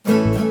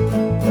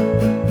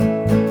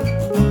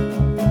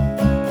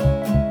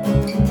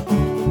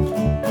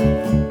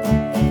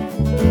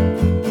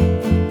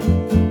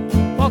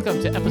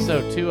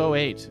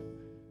208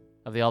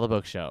 of the All the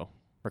Book Show,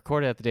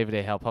 recorded at the David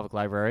A. Hale Public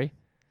Library,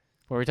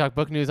 where we talk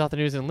book news, author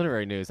news, and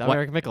literary news. I'm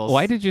Eric Mickles.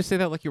 Why did you say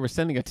that like you were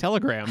sending a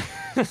telegram?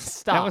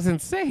 Stop. That was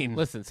insane.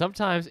 Listen,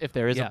 sometimes if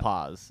there is Yeah. a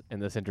pause in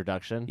this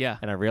introduction, Yeah.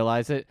 and I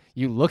realize it,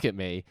 you look at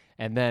me,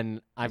 and then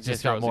I've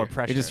just got more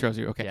pressure. It just throws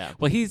you. Okay. Yeah.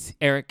 Well, he's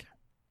Eric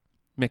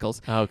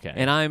Mickles, Okay.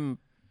 and I'm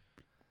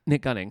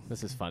Nick Gunning.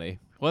 This is funny.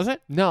 Was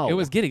it? No. It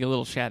was getting a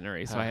little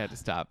Shatnery, so I had to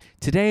stop.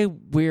 Today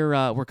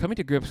we're coming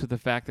to grips with the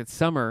fact that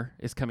summer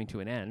is coming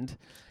to an end.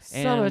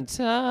 And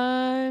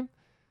Summertime.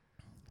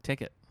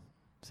 take it.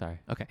 Sorry.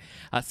 Okay.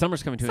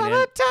 Summer's coming to an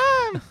end.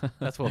 Summertime.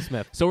 That's Will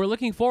Smith. So we're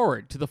looking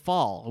forward to the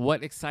fall.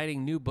 What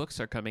exciting new books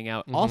are coming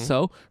out?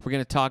 Also, we're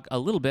going to talk a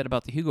little bit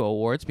about the Hugo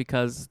Awards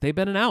because they've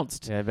been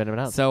announced. Yeah, I've been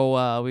announced.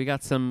 So we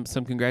got some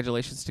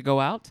congratulations to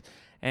go out,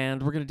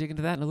 and we're going to dig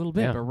into that in a little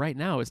bit. Yeah. But right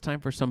now, it's time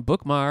for some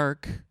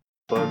bookmark.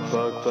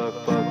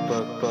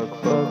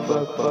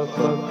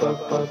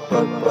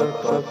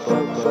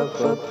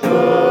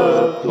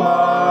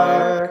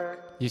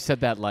 You said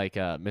that like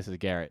Mrs.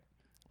 Garrett.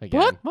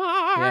 Again.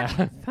 Bookmark.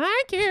 Yeah.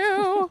 Thank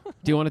you.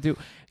 Do you want to do?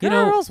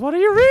 Girls, what are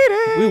you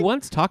reading? We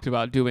once talked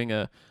about doing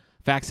a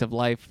Facts of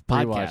Life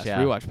podcast,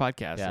 Rewatch,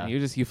 podcast, Yeah.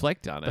 and you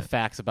flaked on the it.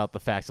 facts about the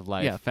facts of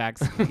life. Yeah,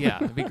 facts. Yeah,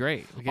 it'd be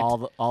great. We get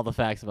all the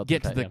facts about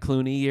get the to the yeah.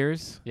 Clooney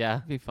years. Yeah.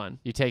 It'd be fun.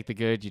 You take the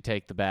good, you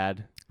take the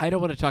bad. I don't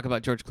want to talk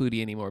about George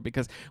Clooney anymore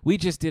because we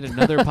just did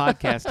another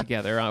podcast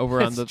together over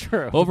on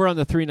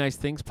the Three Nice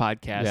Things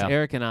podcast. Yeah.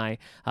 Eric and I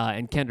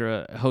and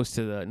Kendra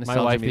hosted the Nostalgia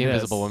My wife, Me the This.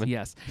 Invisible Woman.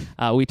 Yes,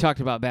 we talked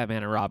about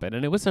Batman and Robin,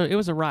 and it was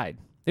a ride.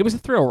 It was a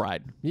thrill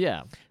ride.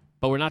 Yeah.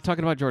 But we're not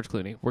talking about George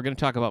Clooney. We're going to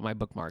talk about my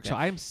bookmark. So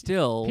I'm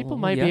still People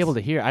might be able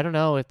to hear. I don't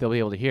know if they'll be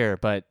able to hear,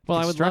 but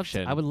Well,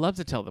 construction. I would love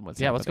to tell them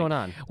what's yeah, happening. what's going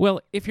on? Well,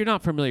 if you're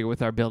not familiar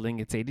with our building,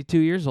 it's 82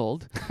 years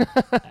old.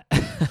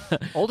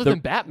 Older than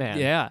Batman.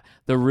 Yeah.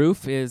 The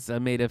roof is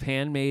made of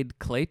handmade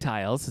clay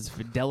tiles. It's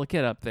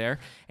delicate up there.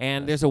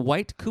 And there's a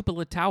white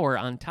cupola tower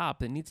on top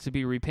that needs to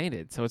be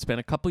repainted. So it's been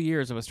a couple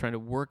years of us trying to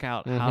work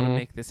out how to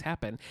make this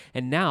happen.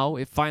 And now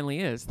it finally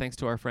is, thanks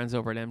to our friends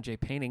over at MJ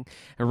Painting.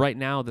 And right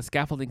now, the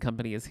scaffolding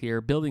company is here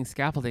building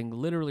scaffolding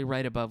literally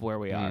right above where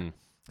we are.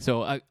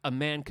 So a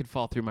man could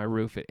fall through my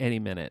roof at any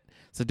minute.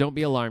 So don't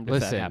be alarmed if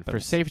that Listen, happens. for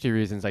safety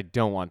reasons, I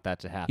don't want that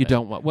to happen. You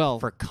don't want... Well,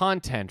 For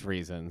content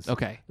reasons,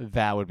 okay.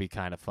 that would be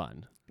kind of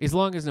fun. As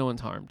long as no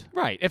one's harmed.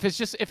 Right. If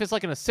it's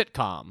like in a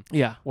sitcom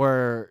Yeah.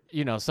 where,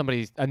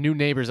 a new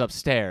neighbor's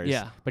upstairs.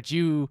 Yeah. But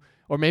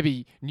or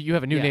maybe you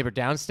have a new Yeah. neighbor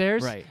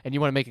downstairs. Right. And you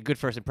want to make a good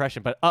first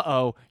impression, but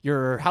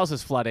your house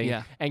is flooding.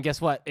 Yeah. And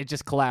guess what? It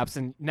just collapsed.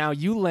 And now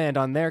you land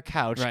on their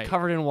couch Right.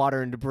 covered in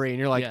water and debris. And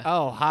you're like, Yeah.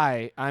 oh,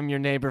 hi, I'm your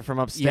neighbor from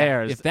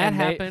upstairs. If that And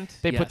happened,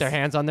 they put their yes.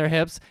 hands on their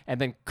hips and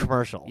then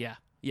commercial. Yeah.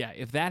 Yeah.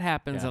 If that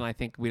happens, Yeah. then I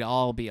think we'd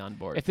all be on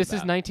board. If for this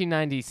is that.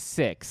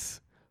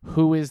 1996,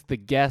 who is the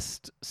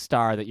guest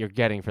star that you're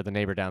getting for the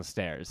neighbor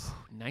downstairs?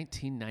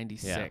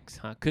 1996,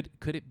 huh? Could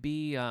it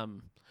be? What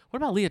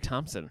about Leah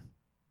Thompson?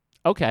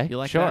 Okay, You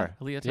like sure.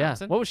 that? Leah Yeah.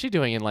 Thompson? What was she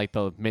doing in like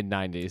the mid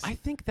 90s? I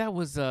think that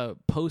was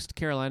post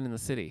Caroline in the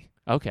City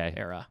Okay.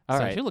 era. All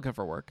so right. she's looking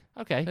for work.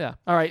 Okay. Yeah.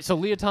 All right. So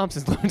Leah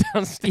Thompson's living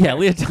downstairs. Yeah,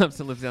 Leah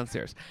Thompson lives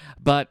downstairs,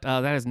 but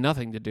that has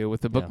nothing to do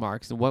with the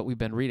bookmarks and what we've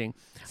been reading.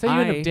 Say you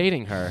end up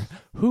dating her.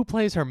 Who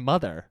plays her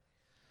mother?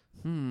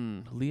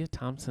 Leah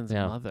Thompson's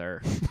Yeah.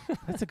 mother.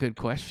 That's a good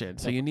question.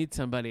 So you need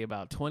somebody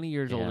about 20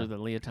 years Yeah. older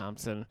than Leah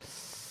Thompson.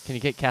 Can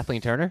you get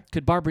Kathleen Turner?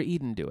 Could Barbara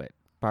Eden do it?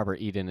 Barbara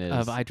Eden is.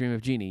 Of I Dream of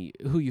Jeannie,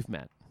 who you've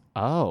met.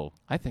 Oh,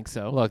 I think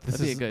so. look,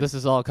 That'd be a good. this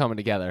is all coming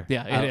together.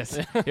 Yeah, it is.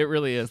 It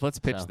really is. Let's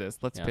pitch So, this.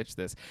 Let's yeah. pitch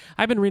this.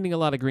 I've been reading a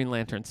lot of Green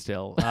Lantern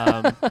still.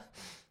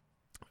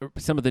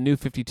 Some of the New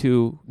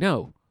 52.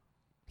 No.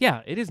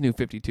 Yeah, it is New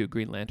 52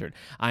 Green Lantern.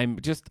 I'm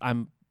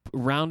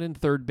rounding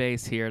third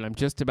base here, and I'm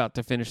just about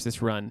to finish this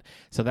run.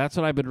 So that's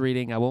what I've been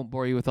reading. I won't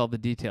bore you with all the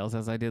details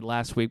as I did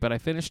last week, but I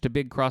finished a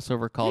big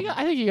crossover called...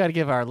 I think you got to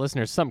give our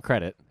listeners some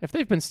credit. If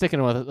they've been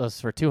sticking with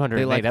us for 208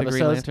 They like the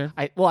Green episodes, Lantern?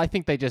 I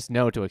think they just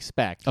know to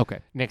expect. Okay.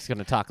 Nick's going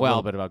to talk a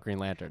little bit about Green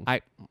Lantern.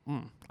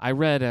 I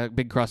read a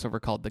big crossover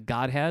called The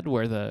Godhead,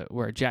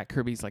 where Jack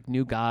Kirby's like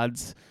New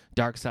Gods,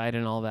 Darkseid,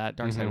 and all that.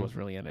 Darkseid wasn't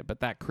really in it, but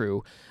that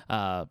crew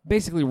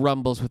basically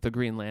rumbles with the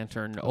Green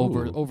Lantern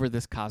over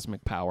this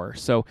cosmic power.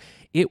 So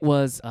it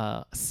was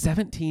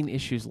 17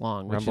 issues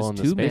long, which Rumble is in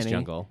the too Space many.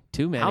 Jungle.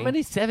 Too many. How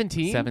many?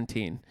 17?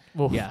 17.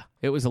 Oof. Yeah,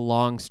 it was a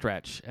long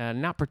stretch,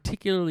 not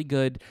particularly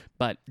good,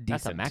 but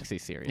decent. That's a maxi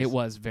series. It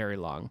was very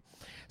long.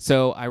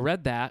 So I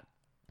read that.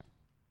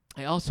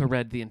 I also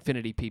read The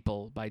Infinity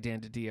People by Dan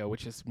DiDio,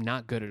 which is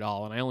not good at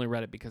all, and I only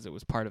read it because it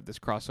was part of this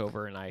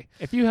crossover, and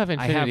If you have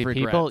Infinity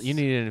People, regrets. you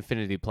need an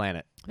Infinity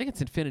Planet. I think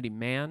it's Infinity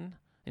Man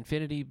and the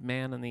Infinity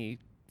Man and the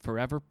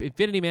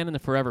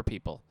Forever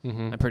People.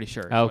 I'm pretty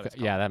sure. is what Okay, it's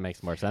called. yeah, that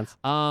makes more sense.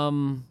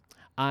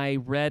 I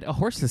read A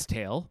Horse's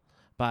Tale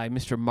by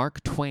Mr.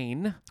 Mark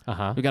Twain.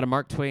 Uh-huh. We got a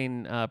Mark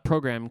Twain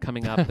program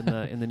coming up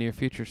in the near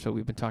future, so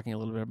we've been talking a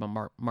little bit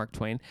about Mark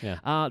Twain.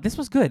 Yeah. This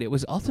was good. It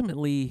was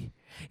okay.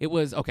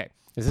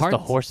 Is this the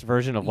horse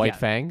version of White Yeah,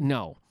 Fang?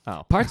 No.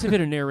 Oh. Parts of it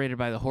are narrated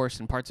by the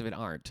horse and parts of it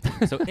aren't.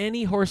 So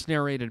any horse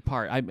narrated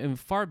part, and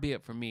far be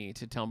it from me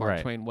to tell Mark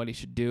Right. Twain what he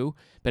should do,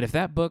 but if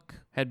that book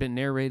had been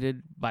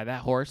narrated by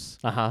that horse,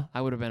 Uh-huh. I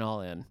would have been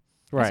all in.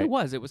 Right. Yes, it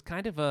was. It was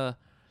kind of a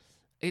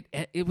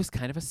it was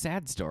kind of a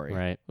sad story.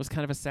 Right. It was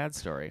kind of a sad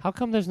story. How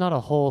come there's not a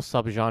whole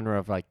subgenre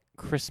of like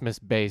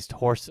Christmas-based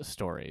horse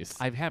stories?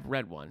 I have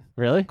read one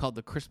Really? called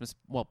the Christmas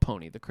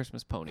Pony.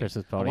 Christmas Pony.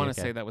 I want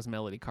to okay. say that was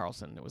Melody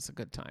Carlson. It was a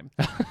good time.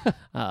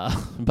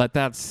 But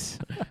that's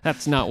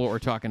not what we're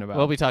talking about.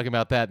 We'll be talking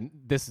about that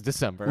this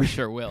December. We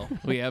sure will.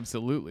 We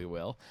absolutely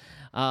will.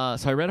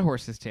 So I read A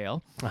Horse's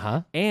Tale,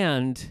 Uh-huh.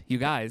 and you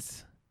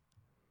guys,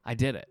 I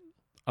did it.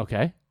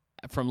 Okay.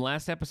 From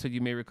last episode, you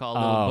may recall a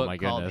Oh, little my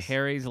book called goodness.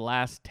 Harry's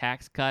Last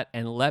Tax Cut,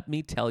 and let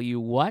me tell you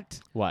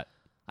what, What?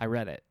 I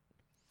read it.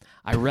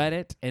 I read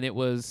it, and it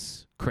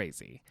was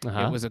crazy.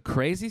 Uh-huh. It was a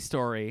crazy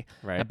story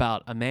Right.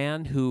 about a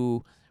man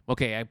who,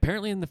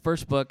 apparently in the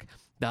first book,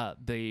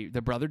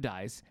 the brother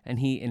dies, and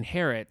he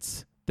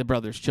inherits the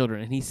brother's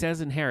children, and he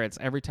says inherits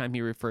every time he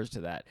refers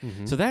to that.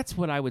 Mhm. So that's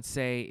what I would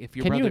say if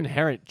your Can brother. you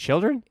inherit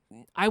children?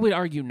 I would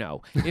argue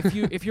no.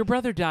 If your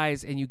brother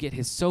dies and you get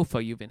his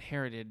sofa, you've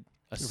inherited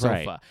a sofa.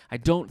 Right. I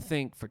don't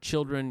think for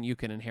children you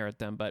can inherit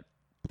them, but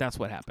that's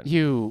what happened.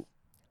 You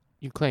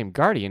claim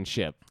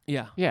guardianship.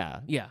 Yeah.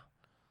 Yeah. Yeah.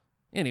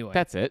 Anyway,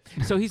 That's it.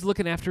 so he's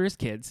looking after his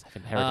kids. I've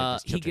inherited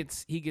his children.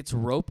 He gets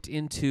roped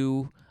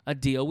into a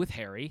deal with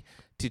Harry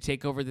to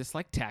take over this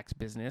like tax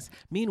business.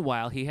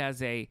 Meanwhile, he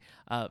has a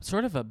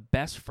sort of a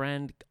best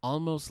friend,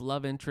 almost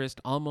love interest,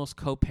 almost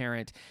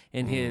co-parent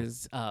in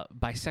his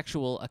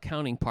bisexual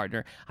accounting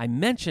partner. I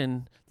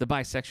mention the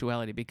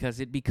bisexuality because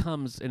it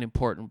becomes an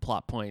important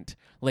plot point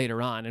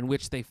later on in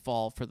which they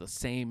fall for the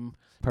same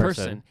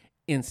person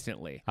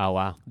instantly. Oh,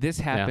 wow. This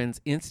happens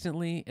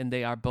instantly, and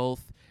they are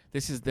both.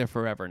 They're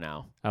forever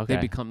now. Okay.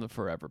 They become the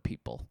forever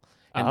people.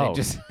 And oh, they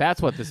just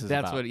that's what this is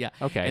that's about. what, yeah.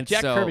 Okay. And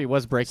Jack so- Kirby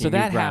was breaking So new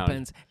that ground.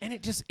 happens, and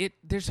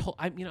there's whole.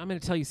 I'm going to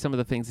tell you some of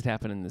the things that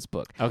happen in this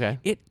book. Okay.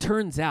 It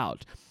turns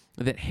out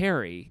that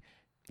Harry,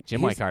 Jim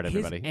his, Wycard,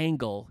 everybody.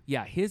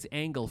 his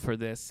angle for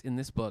this in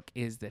this book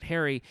is that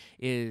Harry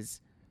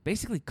is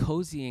basically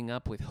cozying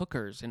up with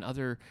hookers and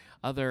other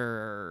I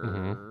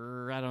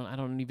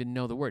don't even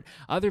know the word,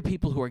 other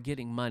people who are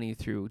getting money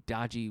through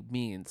dodgy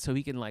means, so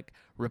he can like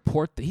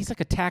report he's like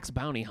a tax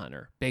bounty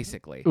hunter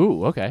basically.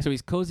 Ooh, okay. So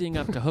he's cozying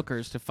up to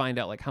hookers to find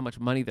out like how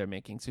much money they're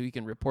making so he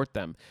can report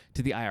them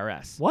to the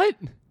IRS. What?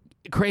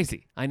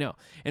 Crazy, I know.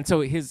 And so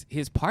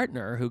his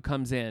partner who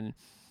comes in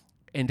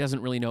and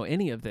doesn't really know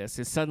any of this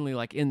is suddenly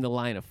like in the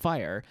line of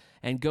fire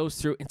and goes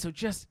through, and so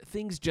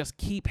things just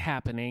keep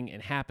happening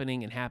and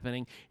happening and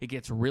happening. It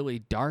gets really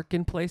dark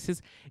in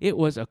places. It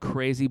was a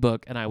crazy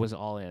book, and I was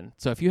all in.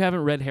 So if you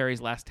haven't read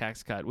Harry's Last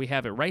Tax Cut, we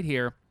have it right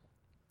here.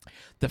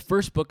 The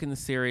first book in the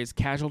series,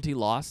 Casualty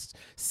Lost,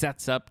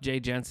 sets up Jay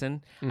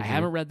Jensen. I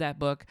haven't read that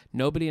book.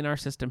 Nobody in our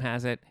system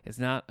has it. It's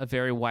not a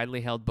very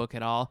widely held book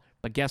at all.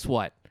 But guess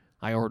what?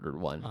 I ordered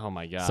one. Oh,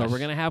 my gosh. So we're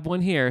going to have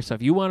one here. So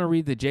if you want to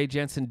read the Jay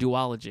Jensen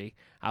duology,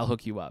 I'll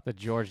hook you up. The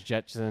George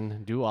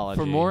Jetson duology.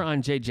 For more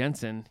on Jay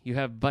Jensen, you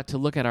have but to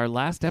look at our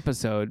last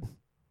episode,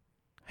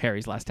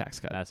 Harry's Last Tax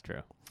Cut. That's true.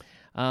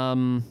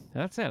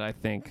 That's it, I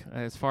think,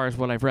 as far as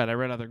what I've read. I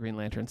read other Green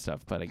Lantern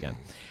stuff, but again.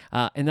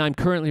 And I'm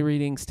currently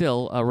reading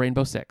still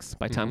Rainbow Six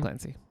by Tom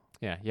Clancy.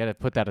 Yeah, you had to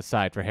put that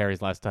aside for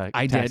Harry's Last Tax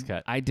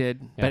Cut. I did.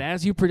 Yeah. But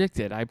as you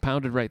predicted, I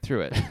pounded right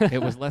through it.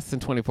 It was less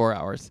than 24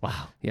 hours.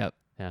 Wow. Yep.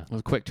 Yeah. It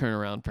was a quick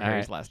turnaround for All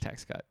Harry's right. Last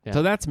Tax Cut. Yeah.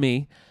 So that's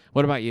me.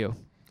 What about you?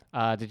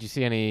 Did you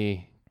see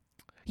any?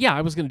 Yeah,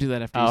 I was going to do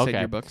that after you said okay.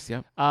 your books.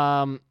 Yep.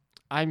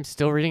 I'm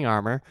still reading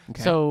Armor.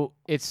 Okay. So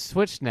it's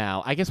switched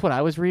now. I guess what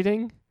I was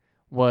reading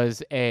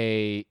was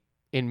a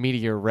In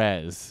Meteor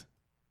Res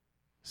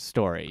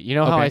story. You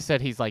know how Okay. I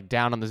said he's like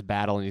down on this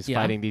battle and he's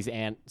Yeah. fighting these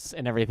ants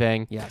and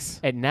everything? Yes.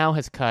 It now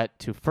has cut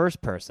to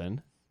first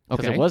person.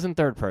 Because Okay. it wasn't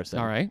third person.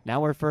 All right.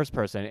 Now we're first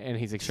person, and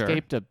he's Sure.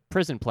 escaped a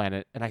prison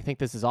planet, and I think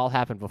this has all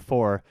happened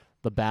before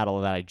the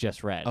battle that I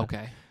just read.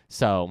 Okay.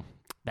 So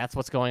that's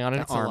what's going on in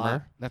That's Armor. a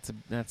lot.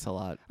 That's a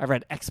lot. I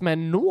read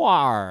X-Men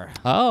Noir,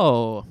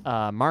 Oh.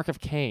 Mark of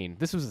Cain.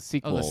 This was a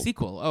sequel. Oh, the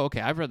sequel. Oh,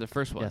 okay. I've read the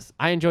first one. Yes,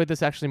 I enjoyed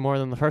this actually more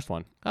than the first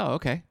one. Oh,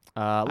 okay.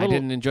 I I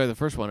didn't enjoy the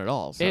first one at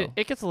all. So.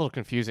 It gets a little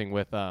confusing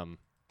with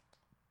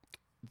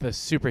the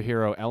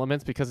superhero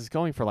elements because it's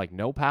going for like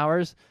no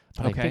powers.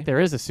 But I Okay. think there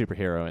is a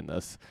superhero in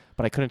this.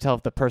 But I couldn't tell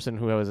if the person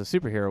who was a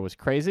superhero was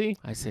crazy.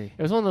 I see.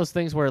 It was one of those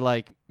things where,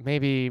 like,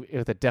 maybe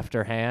with a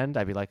defter hand,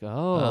 I'd be like,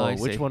 I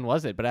which see. one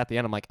was it? But at the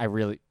end, I'm like,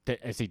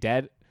 is he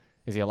dead?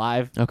 Is he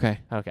alive? Okay.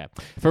 Okay.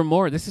 For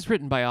more, this is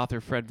written by author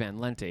Fred Van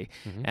Lente,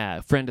 Mm-hmm.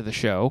 friend of the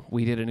show.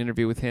 We did an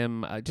interview with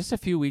him just a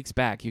few weeks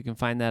back. You can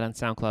find that on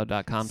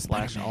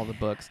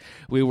SoundCloud.com/allthebooks.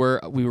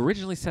 We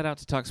originally set out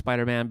to talk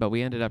Spider-Man, but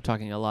we ended up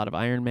talking a lot of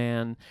Iron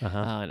Man,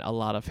 and a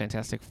lot of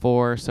Fantastic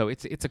Four. So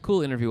it's a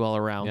cool interview all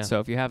around. Yeah. So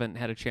if you haven't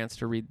had a chance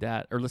to read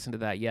that or listen to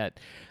that yet,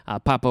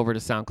 pop over to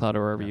SoundCloud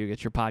or wherever you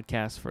get your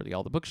podcasts for the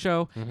All the Books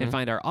show and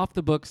find our Off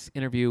the Books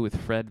interview with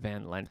Fred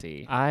Van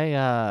Lente.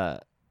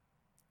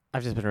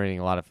 I've just been reading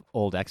a lot of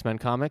old X-Men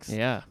comics.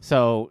 Yeah.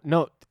 So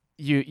no,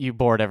 you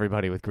bored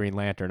everybody with Green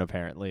Lantern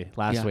apparently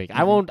last week.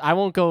 Mhm. I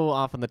won't go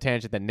off on the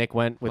tangent that Nick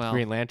went with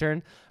Green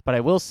Lantern, but I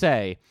will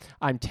say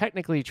I'm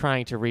technically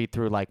trying to read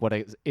through like what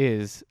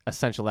is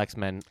Essential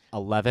X-Men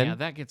 11. Yeah,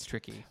 that gets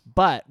tricky.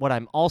 But what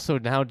I'm also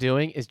now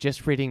doing is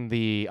just reading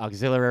the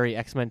auxiliary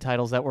X-Men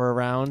titles that were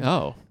around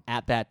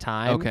at that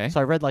time. Okay.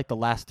 So I read like the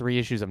last 3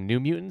 issues of New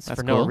Mutants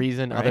That's for no cool.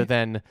 reason other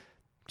than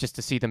just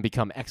to see them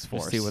become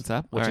X-Force. See what's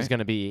up. Which All is right. going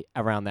to be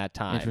around that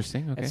time.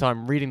 Interesting. Okay. And so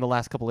I'm reading the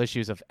last couple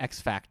issues of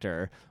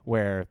X-Factor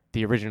where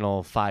the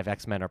original 5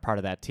 X-Men are part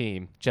of that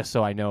team, just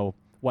so I know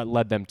what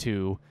led them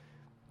to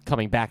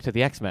coming back to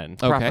the X-Men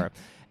proper.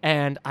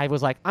 And I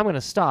was like, I'm going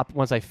to stop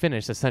once I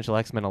finish Essential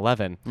X-Men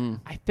 11.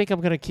 I think I'm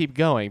going to keep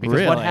going because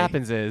what Really?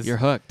 happens is You're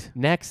hooked.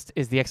 next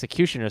is the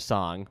Executioner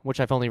song,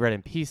 which I've only read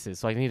in pieces,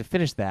 so I need to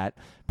finish that.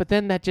 But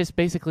then that just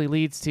basically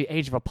leads to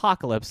Age of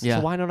Apocalypse, Yeah.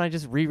 so why don't I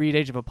just reread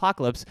Age of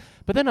Apocalypse?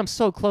 But then I'm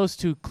so close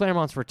to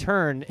Claremont's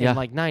Return Yeah. in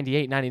like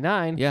 98,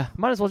 99. Yeah.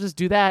 Might as well just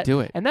do that.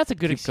 Do it. And that's a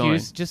good Keep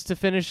excuse going. just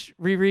to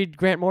reread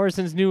Grant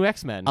Morrison's new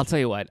X-Men. I'll tell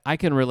you what, I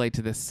can relate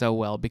to this so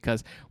well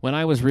because when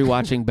I was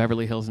rewatching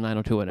Beverly Hills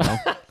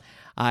 90210,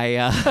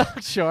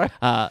 Sure.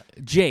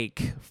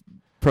 Jake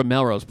from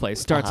Melrose Place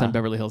starts on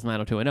Beverly Hills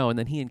 90210, and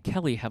then he and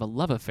Kelly have a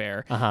love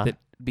affair that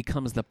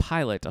becomes the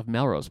pilot of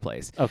Melrose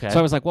Place. Okay. So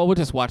I was like, well, we'll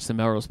just watch the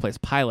Melrose Place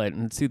pilot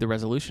and see the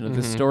resolution of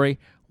this story.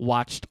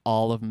 Watched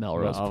all of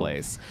Melrose Wow.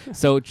 Place.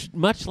 So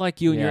much like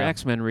you and your Yeah.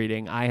 X-Men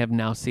reading, I have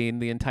now seen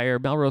the entire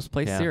Melrose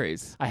Place Yeah.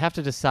 series. I have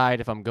to decide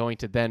if I'm going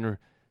to then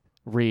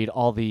read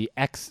all the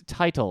X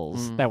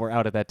titles that were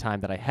out at that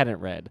time that I hadn't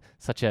read,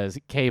 such as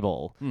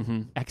Cable,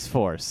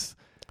 X-Force.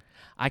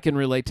 I can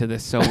relate to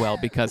this so well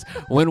because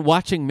when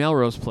watching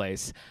Melrose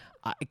Place,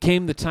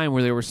 came the time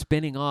where they were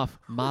spinning off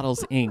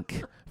Models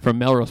Inc. from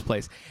Melrose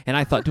Place. And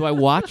I thought, do I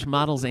watch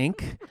Models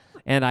Inc.?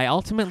 And I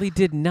ultimately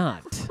did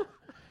not.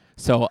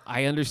 So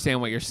I understand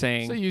what you're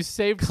saying So you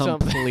saved something.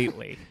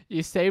 completely.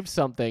 You saved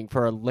something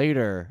for a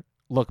later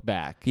look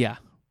back. Yeah.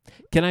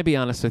 Can I be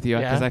honest with you?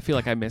 Because Yeah. I feel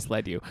like I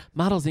misled you.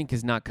 Models Inc.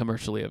 is not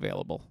commercially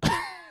available.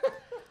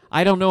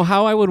 I don't know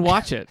how I would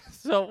watch it.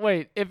 So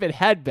wait, if it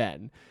had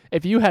been,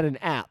 if you had an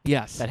app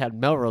Yes. that had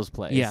Melrose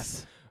Place.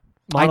 Yes.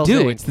 Models I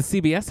do. Inc., It's the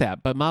CBS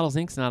app, but Models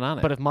Inc.'s not on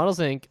it. but if Models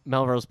Inc.,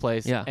 Melrose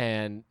Place, Yeah.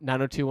 and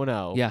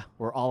 90210 Yeah.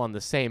 were all on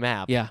the same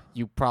app, Yeah.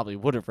 you probably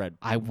would have read.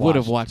 I would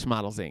have watched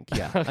Models Inc.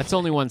 Yeah. That's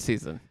only one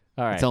season.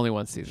 All right. It's only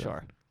one season.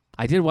 Sure.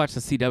 I did watch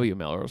the CW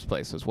Melrose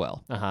Place as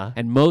well, Uh-huh.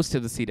 and most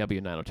of the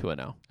CW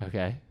 90210.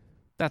 Okay.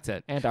 That's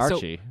it. And So,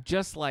 Archie.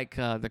 just like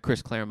the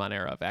Chris Claremont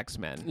era of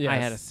X-Men, I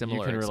had a Yes, similar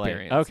you can relate.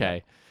 experience.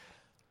 Okay.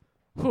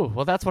 Whew,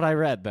 well, that's what I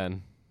read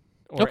then.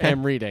 Or Okay.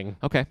 am reading.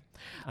 Okay.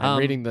 I'm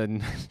reading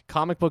the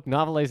comic book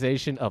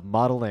novelization of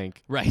Model Inc.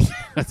 Right.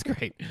 That's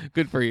great.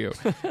 Good for you.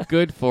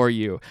 Good for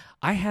you.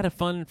 I had a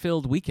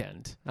fun-filled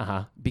weekend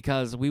Uh-huh.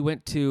 because we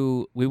went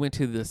to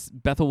this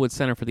Bethelwood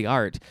Center for the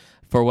Art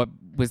for what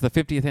was the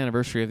 50th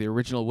anniversary of the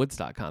original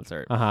Woodstock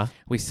concert. Uh-huh.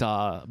 We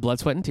saw Blood,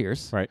 Sweat, and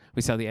Tears. Right.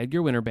 We saw the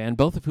Edgar Winter Band,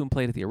 both of whom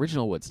played at the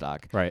original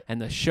Woodstock. Right.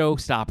 And the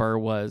showstopper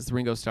was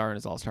Ringo Starr and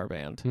his all-star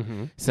band.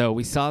 Mm-hmm. So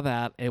we saw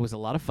that. It was a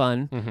lot of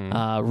fun.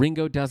 Mhm.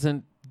 Ringo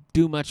doesn't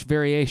do much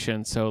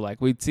variation, so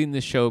like we'd seen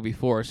this show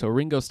before, so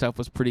Ringo stuff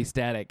was pretty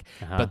static.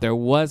 Uh-huh. But there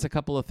was a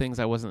couple of things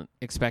I wasn't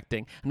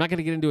expecting. I'm not going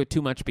to get into it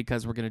too much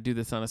because we're going to do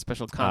this on a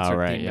special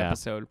concert-themed yeah.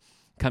 episode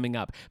coming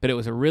up. But it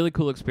was a really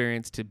cool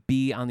experience to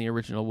be on the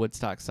original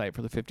Woodstock site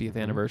for the 50th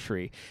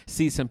anniversary,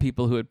 see some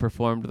people who had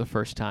performed the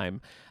first time,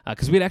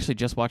 because we'd actually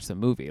just watched the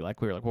movie.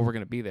 Like we were like, well, we're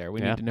going to be there.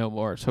 We Yeah. need to know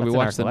more. So That's we in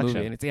our watched the movie,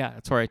 collection. and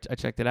that's where I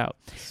checked it out.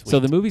 So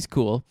Sweet. the movie's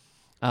cool,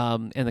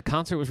 and the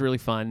concert was really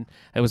fun.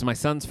 It was my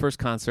son's first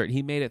concert.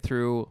 He made it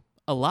through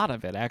a lot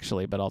of it,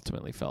 actually, but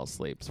ultimately fell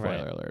asleep.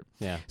 Spoiler Right. alert.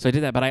 Yeah. So I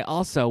did that, but I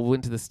also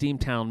went to the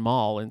Steamtown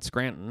Mall in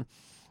Scranton,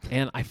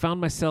 and I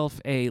found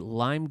myself a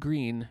lime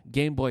green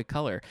Game Boy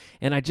Color,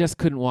 and I just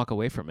couldn't walk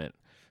away from it.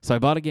 So I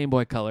bought a Game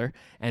Boy Color,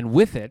 and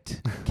with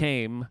it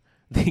came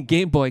the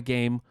Game Boy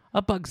game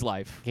A Bug's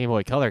Life. Game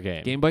Boy Color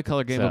game. Game Boy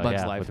Color game So, A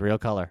Bug's yeah, Life. with real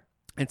color.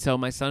 And so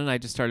my son and I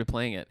just started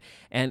playing it,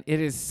 and it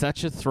is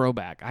such a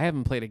throwback. I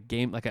haven't played a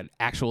game like an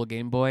actual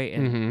Game Boy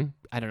in Mm-hmm.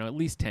 I don't know, at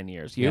least 10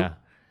 years. You?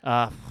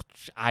 Yeah.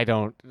 I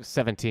don't.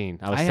 17.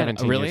 I was had-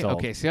 17 really? years old.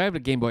 Okay, so I have a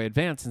Game Boy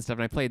Advance and stuff,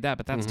 and I played that,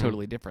 but that's Mhm.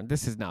 totally different.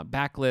 This is not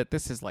backlit.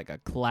 This is like a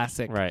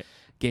classic Right.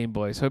 Game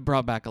Boy, so it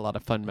brought back a lot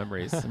of fun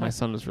memories. And my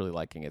son was really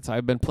liking it. So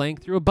I've been playing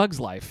through A Bug's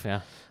Life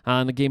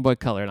on the Game Boy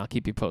Color, and I'll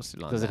keep you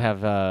posted on Does that. it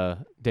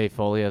have Dave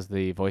Foley as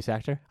the voice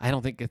actor? I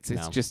don't think it's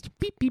just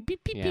beep, beep,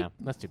 beep, beep, Yeah, beep.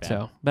 that's too bad.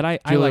 So, but I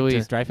Julie like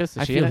Louis-Dreyfus,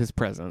 I feel his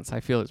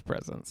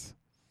presence.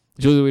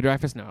 Julie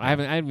Louis-Dreyfus? No, I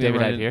haven't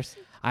David I. Pierce?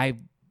 I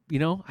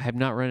have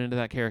not run into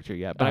that character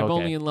yet, but I'm okay.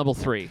 only in level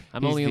 3.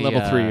 I'm He's only in the,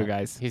 level 3, you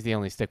guys. He's the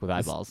only stick with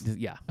eyeballs.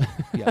 Yeah.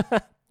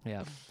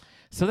 Yeah.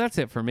 So that's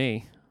it for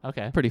me.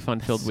 Okay. Pretty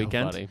fun-filled So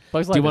weekend. funny.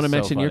 Do you want to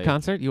mention your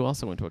concert? You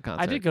also went to a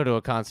concert. I did go to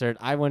a concert.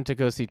 I went to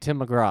go see Tim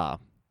McGraw.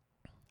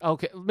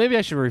 Okay, maybe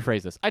I should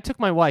rephrase this. I took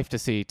my wife to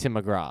see Tim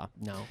McGraw.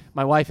 No.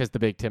 My wife is the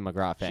big Tim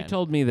McGraw fan. She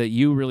told me that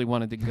you really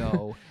wanted to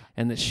go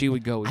and that she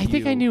would go with you. I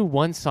think I knew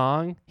one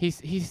song. He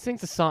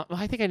sings a song.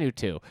 I think I knew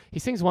two. He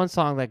sings one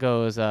song that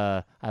goes,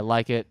 I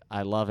like it,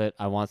 I love it,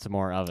 I want some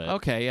more of it.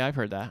 Okay, yeah, I've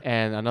heard that.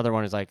 And another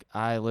one is like,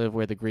 I live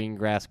where the green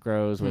grass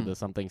grows, where the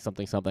something,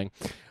 something, something.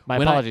 My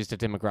apologies to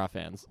Tim McGraw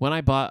fans. When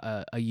I bought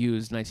a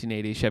used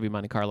 1980 Chevy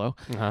Monte Carlo,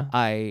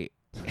 I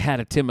had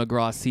a Tim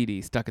McGraw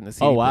CD stuck in the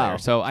CD player.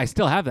 So I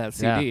still have that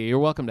CD. Yeah. You're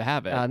welcome to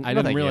have it. I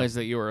didn't realize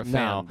that you were a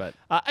fan. But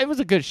it was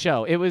a good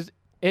show.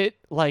 It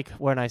like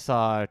when I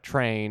saw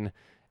Train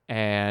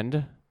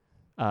and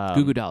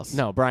Goo Goo Dolls.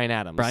 No, Bryan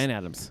Adams. Bryan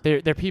Adams.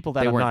 They're people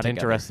that I'm not together.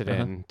 interested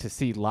in to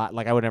see live.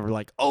 Like I would never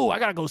like, I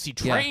gotta go see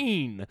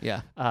Train.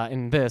 Yeah.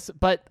 In this,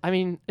 but I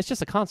mean, it's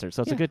just a concert,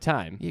 so it's a good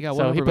time. You got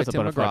one over he puts by up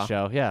Tim on a McGraw. fun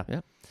show. Yeah.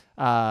 Yep.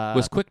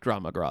 Was Quick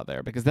Draw McGraw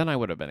there? Because then I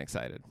would have been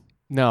excited.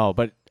 No,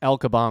 but El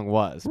Kabong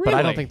was. Really? But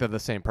I don't think they're the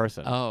same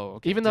person. Oh,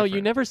 okay. Even though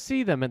you never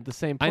see them at the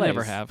same place. I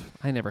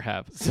never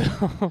have.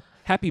 So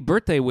happy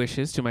birthday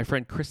wishes to my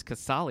friend Chris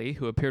Casali,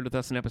 who appeared with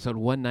us in episode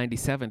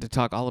 197 to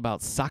talk all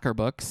about soccer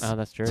books. Oh,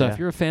 that's true. So if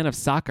you're a fan of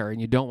soccer and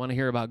you don't want to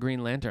hear about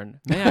Green Lantern,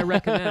 may I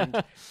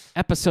recommend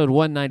episode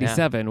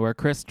 197 where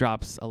Chris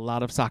drops a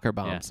lot of soccer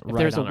bombs If right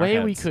there's on a our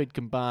way we heads. could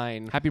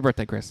combine Happy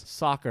birthday, Chris.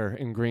 soccer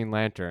and Green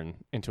Lantern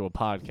into a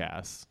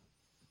podcast.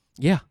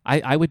 Yeah,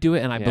 I would do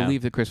it, and I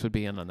believe that Chris would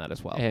be in on that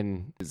as well.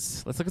 And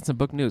let's look at some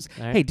book news.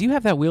 Right. Hey, do you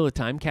have that Wheel of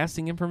Time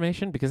casting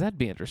information? Because that'd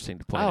be interesting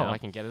to point out. I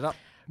can get it up.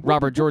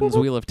 Robert Jordan's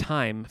Wheel of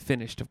Time,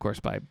 finished, of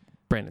course, by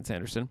Brandon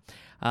Sanderson,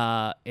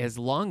 has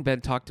long been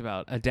talked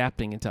about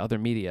adapting into other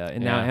media,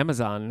 and now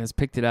Amazon has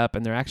picked it up,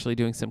 and they're actually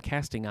doing some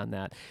casting on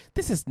that.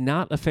 This is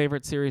not a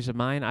favorite series of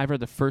mine. I've read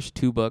the first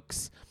 2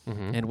 books,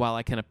 and while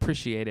I can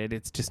appreciate it,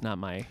 it's just not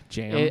my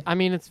jam.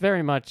 It's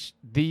very much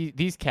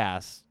these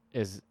casts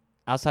is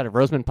outside of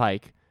Rosamund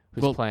Pike,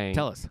 who's playing.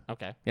 Tell us.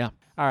 Okay. Yeah.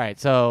 All right.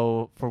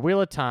 So for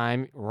Wheel of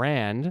Time,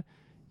 Rand,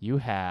 you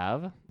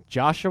have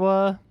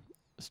Joshua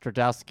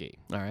Stradowski.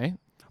 All right.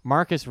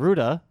 Marcus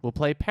Ruda will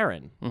play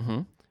Perrin. Mm-hmm.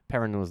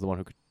 Perrin was the one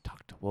who could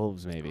talk to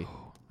wolves, maybe.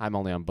 I'm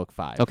only on book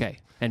 5. Okay.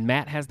 And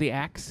Matt has the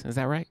axe. Is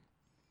that right?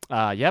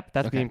 Yep.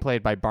 That's being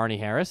played by Barney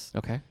Harris.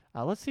 Okay.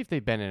 Let's see if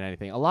they've been in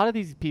anything. A lot of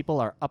these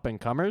people are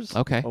up-and-comers.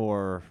 Okay.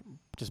 Or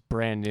just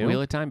brand new.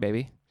 Wheel of Time,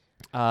 baby.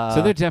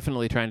 So they're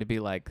definitely trying to be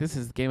like, this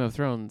is Game of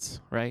Thrones,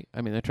 right?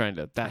 I mean, they're trying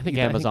to. I think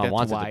Amazon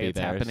wants it to why be it's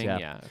theirs. happening.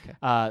 Yeah.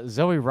 Okay.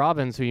 Zoe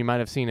Robbins, who you might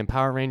have seen in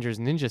Power Rangers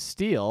Ninja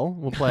Steel,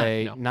 will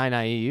play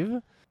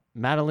Nynaeve.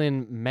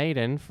 Madeline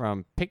Maiden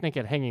from Picnic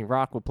at Hanging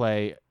Rock will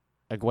play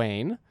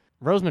Egwene.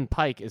 Rosamund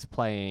Pike is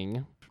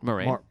playing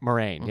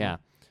Moraine. Yeah.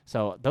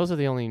 So those are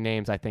the only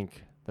names I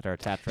think that are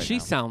attached right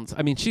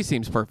now. She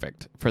seems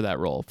perfect for that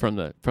role. From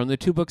the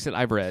 2 books that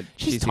I've read,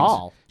 she's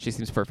tall. She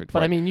seems perfect for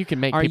but it. I mean, you can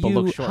make people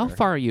look shorter. How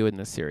far are you in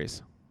this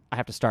series? I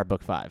have to start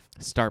book 5.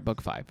 Start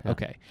book 5. Yeah.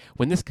 Okay.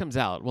 When this comes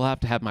out, we'll have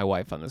to have my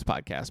wife on this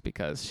podcast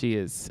because she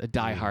is a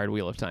diehard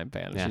Wheel of Time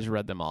fan. Yeah. She's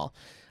read them all.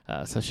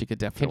 So she could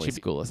definitely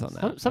school us on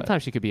that.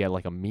 Sometimes she could be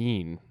like a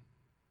mean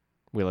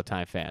Wheel of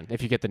Time fan.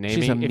 If you get the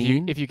naming, She's a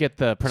mean? if you get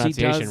the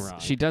pronunciation wrong.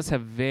 She does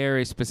have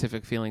very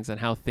specific feelings on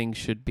how things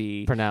should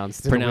be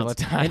pronounced. In Wheel of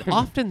Time. And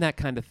often that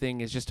kind of thing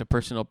is just a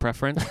personal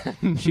preference.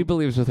 She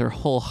believes with her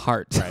whole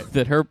heart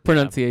that her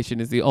pronunciation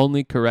is the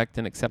only correct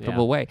and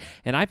acceptable way.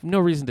 And I have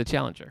no reason to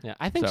challenge her. Yeah,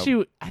 I think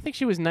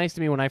she was nice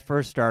to me when I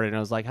first started, and I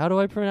was like, how do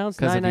I pronounce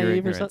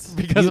Nynaeve or something?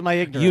 Because of my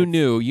ignorance.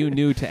 You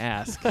knew to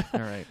ask. All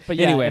right. But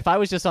yeah, anyway, if I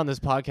was just on this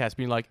podcast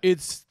being like,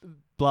 it's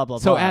blah, blah,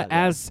 so blah.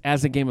 So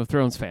as a Game of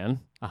Thrones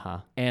fan,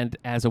 and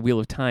as a Wheel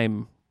of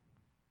Time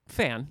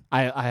fan,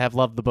 I have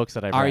loved the books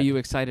that I've read. Are you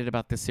excited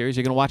about this series?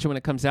 You're going to watch it when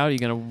it comes out? Or are you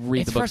going to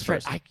read the books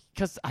first?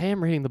 Because I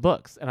am reading the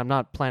books, and I'm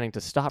not planning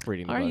to stop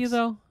reading the books. Are you,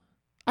 though?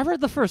 I've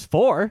read the first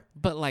 4.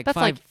 But like that's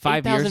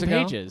five years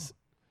ago? pages.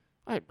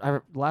 When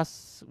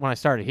I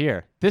started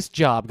here, this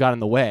job got in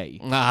the way.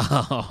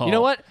 Oh. You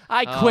know what?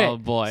 I quit. Oh,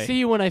 boy. See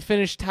you when I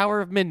finish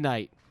Tower of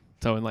Midnight.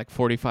 So in like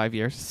 45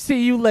 years?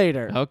 See you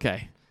later.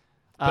 Okay.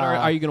 But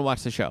are you going to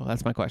watch the show?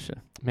 That's my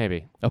question.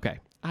 Maybe. Okay.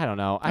 I don't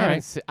know.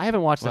 I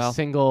haven't watched a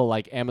single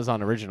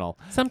Amazon original.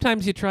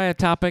 Sometimes you try a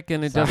topic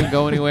and it doesn't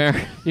go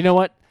anywhere. You know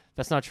what?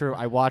 That's not true.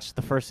 I watched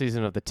the first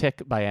season of The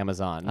Tick by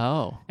Amazon.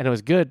 Oh. And it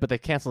was good, but they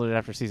canceled it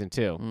after season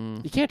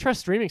 2. You can't trust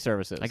streaming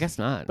services. I guess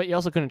not. But you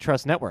also couldn't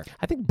trust network.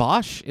 I think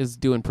Bosch is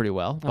doing pretty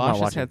well. Bosch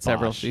has had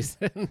several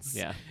seasons.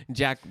 Yeah.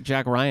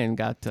 Jack Ryan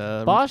got...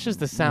 Bosch is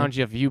the sound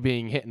of you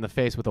being hit in the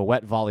face with a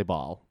wet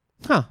volleyball.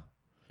 Huh.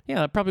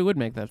 Yeah, that probably would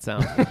make that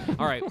sound.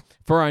 All right.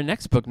 For our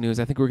next book news,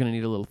 I think we're going to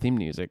need a little theme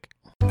music.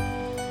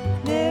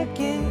 Nick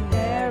and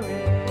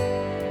Eric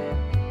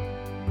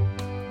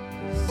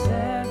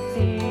present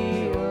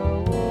the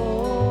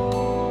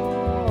awards.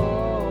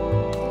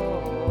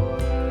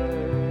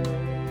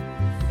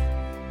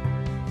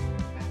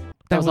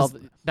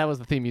 That was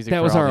the theme music. That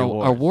for was all our the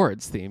awards.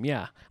 awards theme.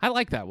 Yeah, I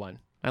like that one.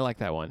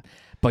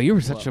 But you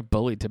were such a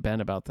bully to Ben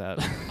about that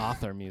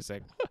author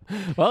music.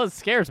 Well, it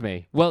scares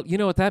me. Well, you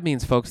know what that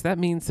means, folks. That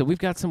means that we've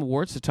got some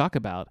awards to talk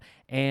about.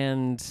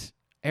 And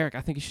Eric,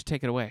 I think you should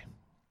take it away.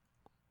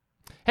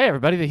 Hey,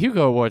 everybody, the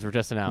Hugo Awards were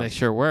just announced. They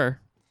sure were.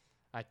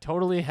 I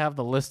totally have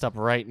the list up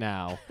right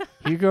now.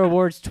 Hugo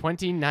Awards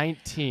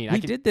 2019. We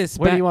did this.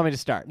 Where do you want me to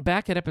start?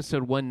 Back at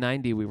episode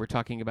 190, we were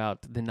talking about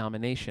the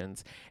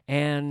nominations.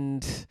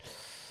 And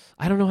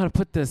I don't know how to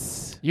put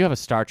this. You have a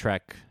Star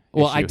Trek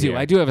Well, I issue do. here.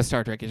 I do have a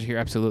Star Trek issue here,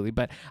 absolutely.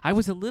 But I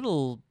was a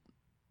little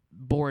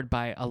bored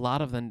by a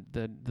lot of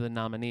the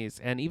nominees,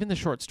 and even the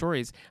short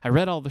stories. I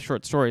read all the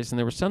short stories, and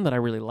there were some that I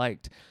really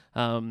liked.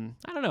 I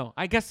don't know.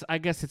 I guess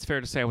it's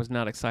fair to say I was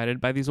not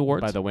excited by these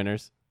awards. By the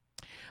winners.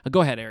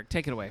 Go ahead, Eric.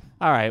 Take it away.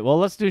 All right. Well,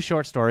 let's do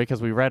short story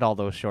because we read all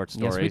those short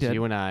stories. Yes, we did.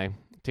 You and I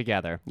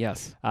together.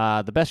 Yes.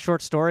 The best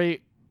short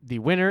story. The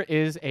winner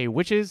is A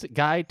Witch's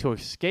Guide to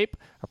Escape,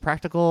 a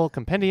practical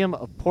compendium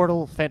of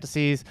portal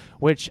fantasies,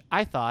 which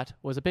I thought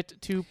was a bit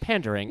too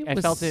pandering and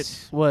felt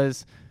it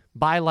was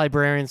by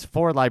librarians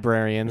for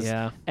librarians.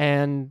 Yeah.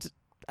 And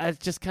I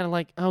just kind of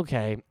like,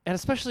 okay. And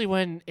especially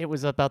when it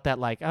was about that,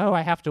 like, oh,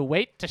 I have to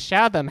wait to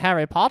show them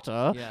Harry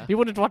Potter. Yeah. You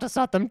wouldn't want to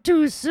start them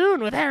too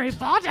soon with Harry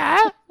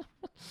Potter.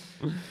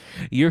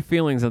 Your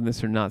feelings on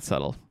this are not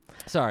subtle.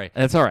 Sorry.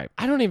 That's all right.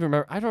 I don't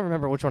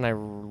remember which one I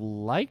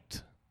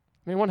liked.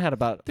 I mean, one had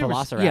about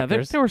velociraptors. Yeah,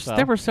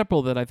 there were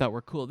several that I thought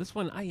were cool. This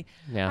one, I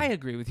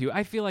agree with you.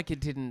 I feel like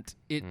it didn't.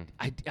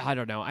 I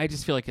don't know. I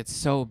just feel like it's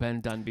so been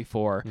done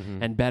before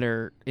and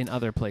better in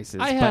other places.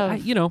 I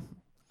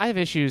have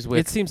issues with.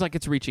 It seems like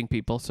it's reaching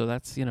people, so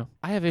that's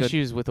I have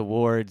issues with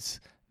awards.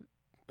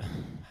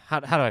 How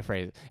do I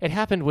phrase it? It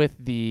happened with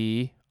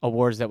the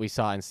awards that we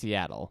saw in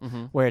Seattle,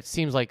 where it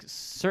seems like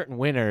certain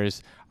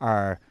winners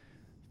are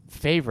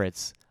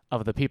favorites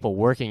of the people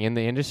working in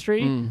the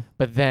industry,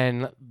 but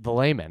then the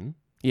laymen,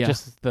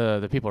 just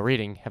the people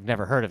reading, have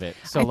never heard of it.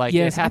 So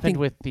it happened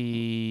with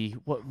the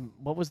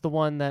what was the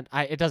one that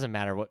it doesn't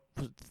matter what.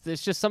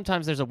 It's just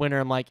sometimes there's a winner.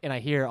 I'm like, and I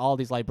hear all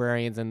these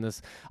librarians in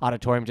this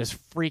auditorium just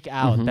freak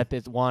out that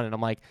it's won, and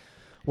I'm like,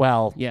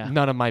 well,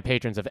 none of my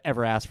patrons have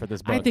ever asked for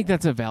this book. I think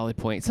that's a valid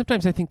point.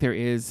 Sometimes I think there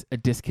is a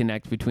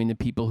disconnect between the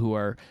people who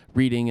are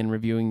reading and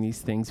reviewing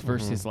these things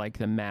versus like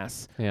the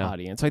mass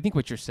audience. So I think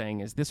what you're saying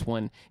is this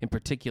one in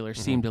particular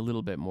seemed a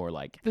little bit more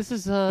like this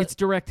is it's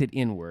directed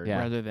inward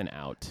rather than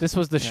out. This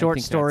was the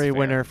short story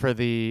winner for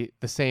the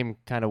same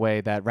kind of way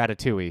that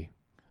Ratatouille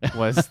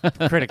was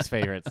critics'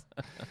 favorites.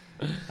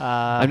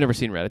 I've never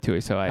seen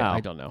Ratatouille, so I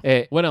don't know.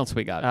 What else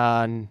we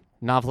got?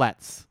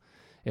 Novelettes.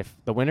 If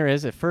the winner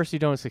is, if first you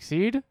don't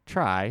succeed,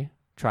 try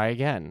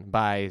again,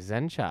 by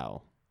Zen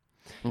Chow.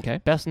 Okay.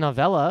 Best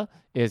novella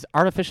is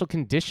Artificial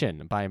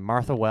Condition by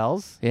Martha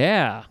Wells.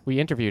 Yeah. We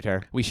interviewed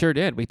her. We sure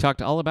did. We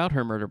talked all about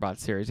her Murderbot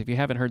series. If you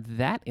haven't heard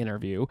that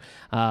interview,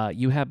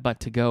 you have but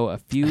to go a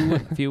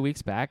few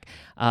weeks back.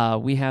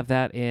 We have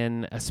that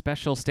in a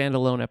special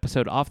standalone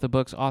episode, Off the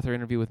Books, author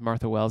interview with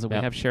Martha Wells, and we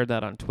have shared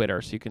that on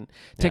Twitter, so you can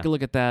take a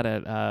look at that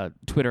at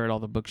Twitter at All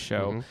the Books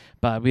Show.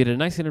 But we had a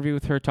nice interview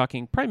with her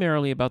talking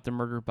primarily about the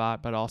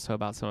Murderbot, but also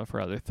about some of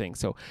her other things.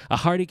 So a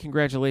hearty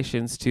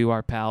congratulations to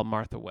our pal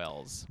Martha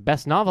Wells.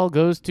 Best novel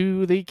goes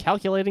to The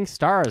Calculating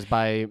Stars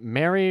by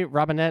Mary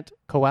Robinette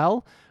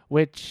Kowal,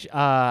 which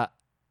I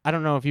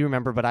don't know if you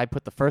remember, but I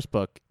put the first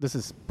book. This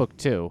is book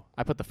 2.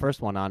 I put the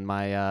first one on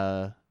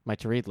my my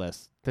to read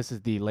list. This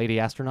is The Lady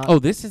Astronaut. Oh,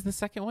 this is the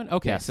second one?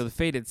 Okay, yes. So The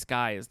Faded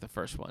Sky is the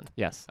first one.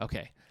 Yes.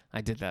 Okay.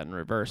 I did that in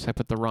reverse. I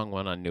put the wrong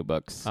one on New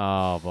Books.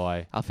 Oh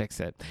boy. I'll fix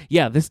it.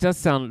 Yeah, this does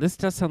sound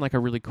like a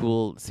really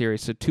cool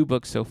series. So 2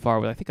 books so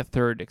far, with I think a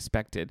third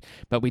expected.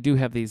 But we do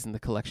have these in the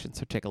collection,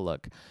 so take a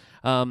look.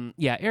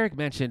 Eric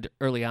mentioned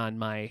early on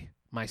my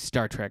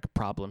Star Trek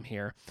problem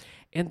here,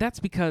 and that's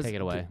because take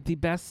it away.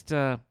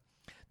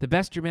 The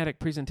best dramatic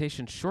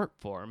presentation short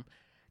form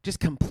just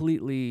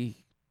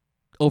completely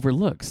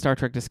overlooks Star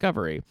Trek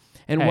Discovery.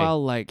 And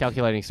while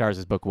Calculating Stars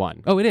is book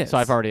 1. Oh, it is. So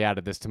I've already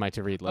added this to my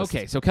to read list.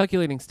 Okay, so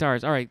Calculating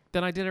Stars. All right,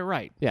 then I did it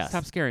right. Yes.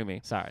 Stop scaring me.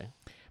 Sorry.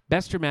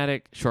 Best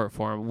dramatic short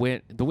form.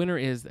 The winner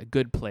is A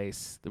Good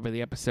Place, for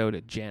the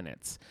episode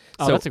Janet's.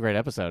 Oh, that's a great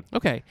episode.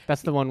 Okay.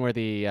 That's the one where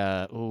the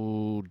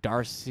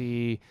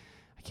Darcy,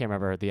 I can't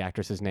remember the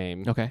actress's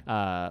name. Okay.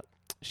 The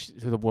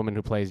woman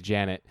who plays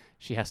Janet,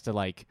 she has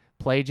to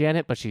play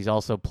Janet, but she's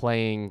also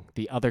playing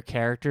the other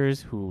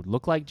characters who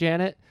look like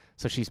Janet.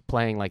 So she's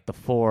playing like the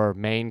 4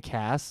 main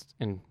cast,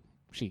 and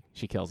she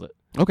kills it.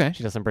 Okay.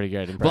 She does some pretty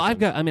good impressions. Well,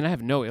 I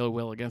have no ill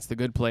will against The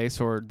Good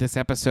Place or this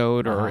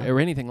episode or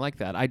anything like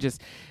that. I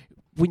just,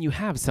 when you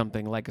have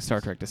something like a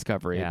Star Trek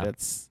Discovery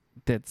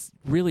that's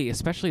really,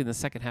 especially in the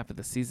second half of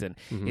the season,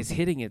 is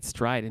hitting its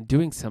stride and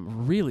doing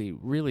some really,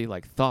 really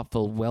like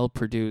thoughtful,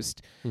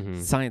 well-produced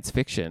science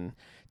fiction,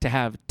 to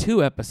have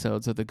 2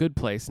 episodes of The Good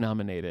Place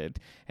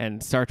nominated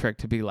and Star Trek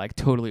to be like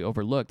totally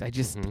overlooked, I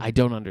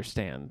don't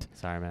understand.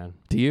 Sorry, man.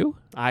 Do you?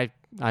 I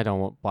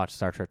don't watch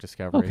Star Trek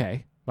Discovery.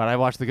 Okay. But I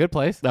watched The Good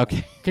Place.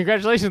 Okay.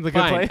 Congratulations, The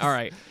Good Place. All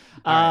right.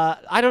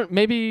 I don't.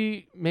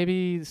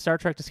 Maybe Star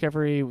Trek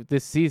Discovery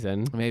this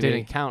season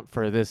didn't count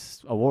for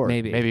this award.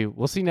 Maybe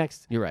we'll see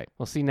next. You're right.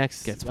 We'll see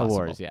next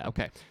awards. Yeah.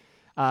 Okay.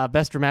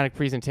 Best dramatic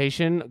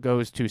presentation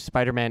goes to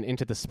Spider-Man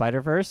Into the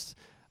Spider-Verse.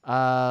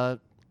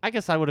 I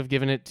guess I would have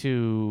given it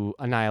to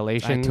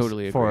Annihilation I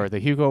totally agree. for the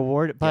Hugo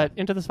Award, but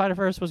Into the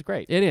Spider-Verse was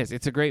great. It is.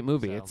 It's a great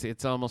movie. So.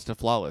 It's almost a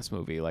flawless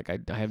movie. Like I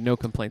have no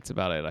complaints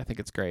about it. I think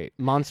it's great.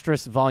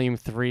 Monstrous Volume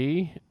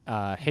 3,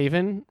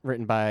 Haven,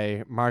 written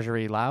by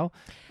Marjorie Lau,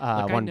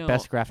 won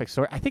Best Graphic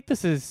Story. I think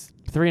this is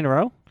 3 in a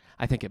row.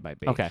 I think it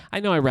might be. Okay. I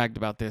know I ragged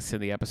about this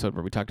in the episode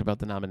where we talked about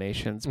the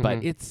nominations,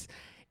 but it's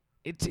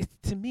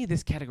to me,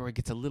 this category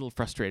gets a little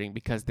frustrating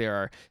because there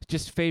are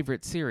just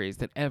favorite series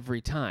that every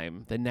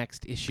time the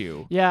next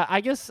issue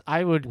I guess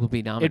will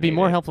be nominated. It'd be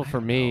more helpful for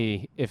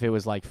me if it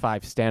was like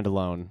 5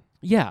 standalone.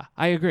 Yeah,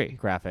 I agree.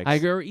 Graphics. I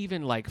agree, or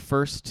even like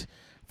first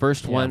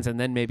ones, and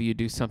then maybe you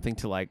do something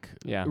to like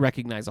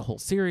recognize a whole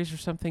series or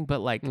something.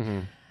 But like,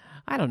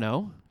 I don't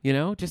know,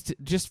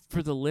 just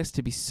for the list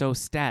to be so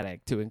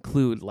static to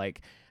include like.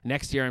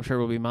 Next year, I'm sure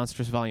will be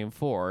Monstrous Volume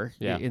 4.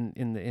 Yeah.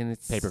 In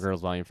its Paper Girls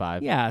Volume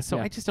 5. Yeah. So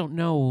I just don't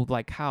know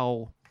like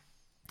how.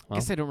 I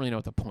guess I don't really know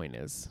what the point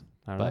is.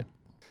 I don't know.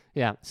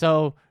 Yeah.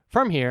 So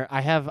from here,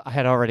 I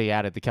had already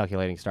added the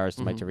Calculating Stars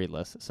to my to read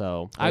list.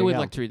 So I would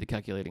like to read the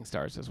Calculating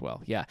Stars as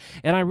well. Yeah.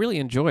 And I really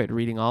enjoyed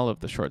reading all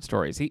of the short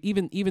stories.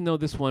 Even though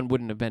this one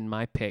wouldn't have been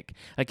my pick,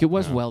 like it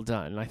was well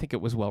done, and I think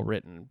it was well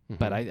written.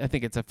 But I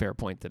think it's a fair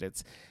point that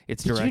it's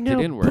directed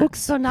inward.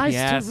 Books are nice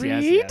to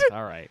read. Yes.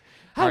 All right.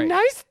 How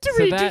nice to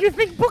read do you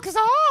think books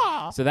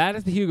are? So that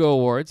is the Hugo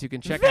Awards. You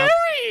can check out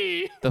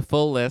the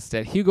full list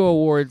at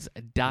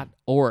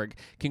hugooawards.org.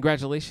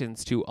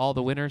 Congratulations to all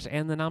the winners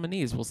and the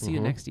nominees. We'll see you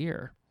next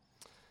year.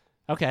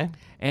 Okay.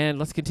 And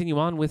let's continue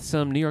on with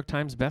some New York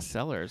Times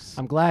bestsellers.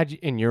 I'm glad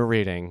in your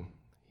reading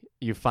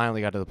you finally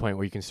got to the point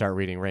where you can start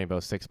reading Rainbow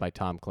Six by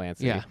Tom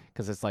Clancy. Yeah.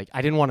 Because it's like,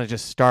 I didn't want to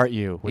just start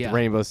you with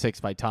Rainbow Six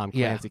by Tom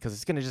Clancy because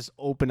it's going to just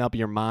open up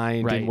your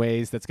mind in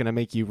ways that's going to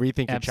make you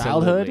rethink your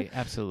childhood.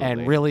 Absolutely.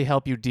 And really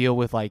help you deal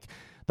with like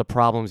the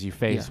problems you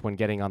face when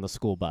getting on the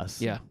school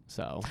bus. Yeah.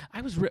 So I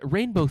was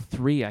Rainbow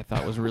 3 I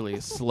thought was really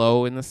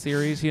slow in the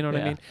series, you know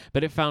what I mean?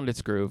 But it found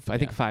its groove. I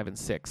think 5 and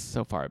 6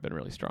 so far have been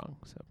really strong.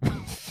 So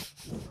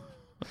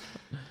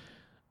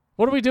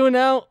what are we doing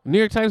now? New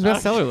York Times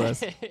bestseller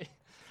list.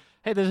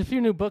 Hey, there's a few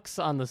new books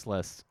on this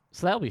list,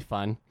 so that'll be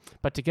fun.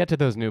 But to get to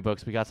those new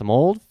books, we got some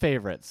old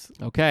favorites.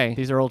 Okay.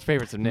 These are old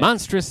favorites of Nick.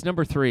 Monstrous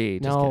number 3.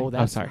 No,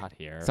 that's not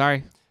here.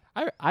 Sorry.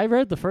 I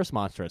read the first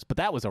Monstrous, but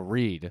that was a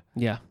read.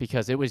 Yeah.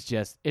 Because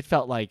it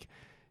felt like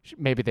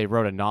maybe they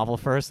wrote a novel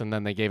first and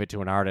then they gave it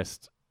to an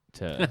artist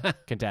to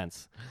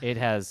condense. It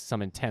has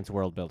some intense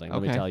world building,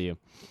 let me tell you.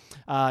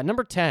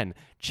 Number 10,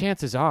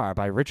 Chances Are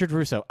by Richard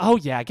Russo. Oh,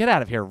 yeah, get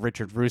out of here,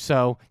 Richard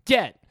Russo.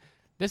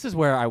 This is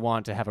where I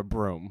want to have a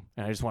broom,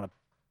 and I just want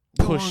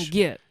to push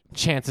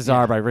Chances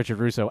Are by Richard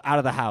Russo out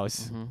of the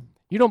house.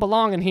 You don't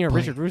belong in here,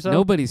 Richard Russo.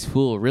 Nobody's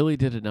Fool really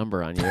did a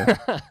number on you.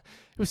 It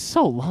was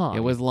so long. It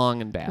was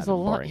long and bad. It was a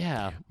lot,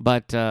 yeah.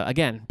 But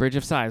again, Bridge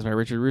of Sighs by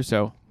Richard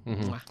Russo.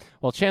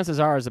 Well, Chances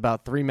Are is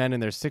about 3 men in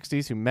their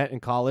 60s who met in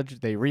college.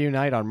 They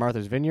reunite on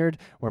Martha's Vineyard,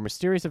 where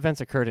mysterious events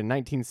occurred in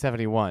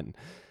 1971.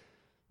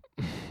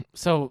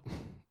 So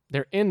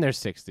they're in their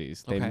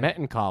 60s. They met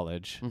in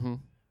college.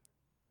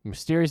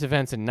 Mysterious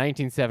events in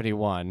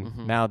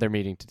 1971. Now they're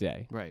meeting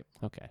today. Right.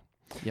 Okay.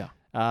 Yeah.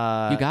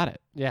 You got it.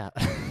 Yeah.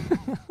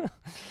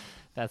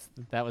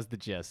 That was the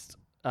gist.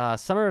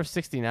 Summer of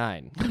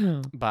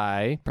 '69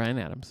 by Bryan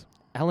Adams.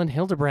 Ellen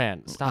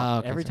Hildebrand.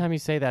 Stop. Okay, Every time you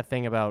say that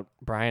thing about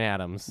Bryan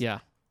Adams,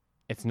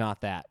 it's not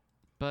that.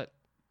 But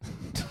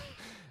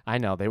I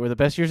know they were the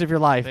best years of your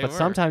life, but were.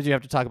 Sometimes you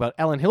have to talk about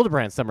Ellen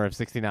Hildebrand's Summer of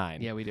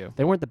 '69. Yeah, we do.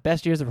 They weren't the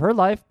best years of her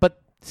life,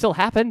 but still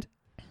happened.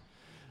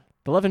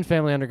 The Levin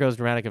family undergoes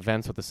dramatic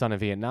events with the son of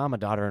Vietnam, a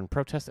daughter in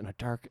protest, and a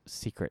dark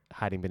secret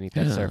hiding beneath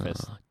that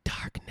surface.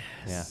 Darkness.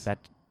 Yeah, that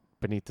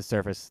beneath the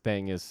surface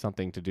thing is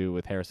something to do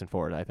with Harrison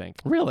Ford, I think.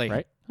 Really?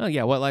 Right? Oh,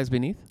 yeah. What Lies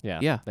Beneath? Yeah.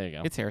 Yeah. There you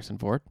go. It's Harrison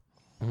Ford.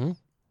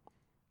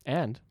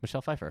 And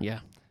Michelle Pfeiffer. Yeah.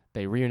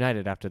 They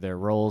reunited after their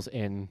roles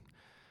in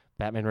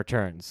Batman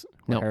Returns.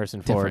 Where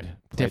Harrison Ford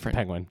played the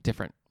Penguin.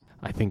 Different.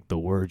 I think the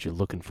word you're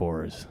looking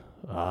for is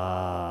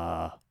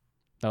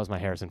That was my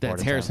Harrison Ford.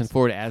 That's Harrison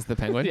Ford as the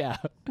Penguin? Yeah.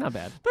 Not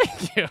bad.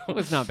 Thank you. It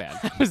was not bad.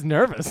 I was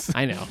nervous.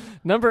 I know.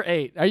 Number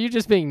 8. Are you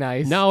just being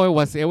nice? No,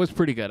 it was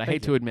pretty good. I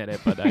hate to admit it,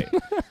 but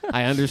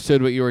I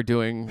understood what you were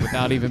doing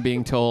without even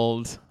being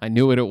told. I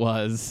knew what it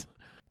was.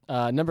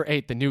 Number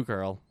 8, The New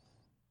Girl.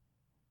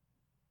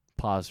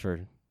 Pause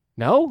for...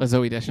 No? A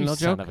Zooey Deschanel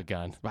joke? Son of a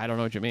gun. I don't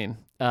know what you mean.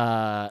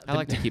 I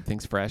like to keep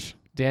things fresh.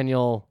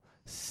 Daniel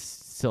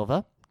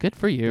Silva. Good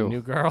for you. The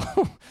New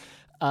Girl.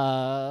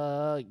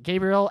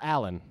 Gabriel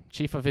Allen,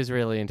 chief of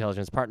Israeli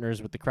intelligence,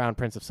 partners with the Crown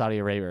Prince of Saudi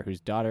Arabia, whose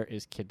daughter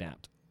is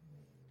kidnapped.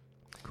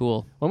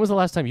 Cool. When was the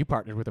last time you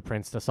partnered with a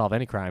prince to solve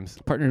any crimes?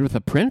 Partnered with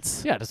a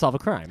prince? Yeah, to solve a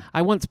crime.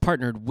 I once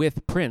partnered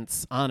with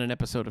Prince on an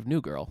episode of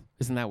New Girl.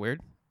 Isn't that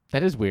weird?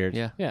 That is weird.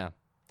 Yeah. Yeah.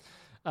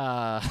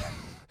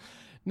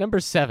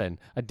 Number 7,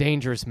 A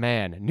Dangerous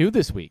Man, new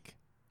this week.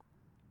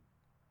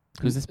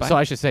 Who's this by? So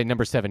I should say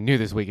number 7, new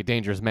this week, A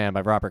Dangerous Man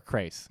by Robert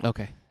Crace.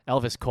 Okay.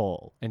 Elvis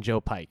Cole and Joe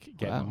Pike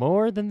get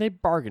more than they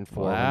bargained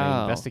for when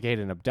they investigate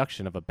an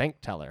abduction of a bank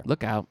teller.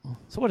 Look out.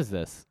 So what is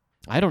this?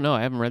 I don't know.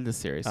 I haven't read this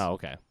series. Oh,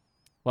 okay.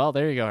 Well,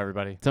 there you go,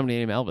 everybody. Somebody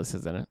named Elvis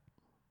is in it.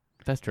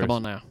 That's true. Come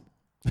on now.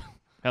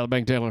 Al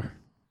bank teller.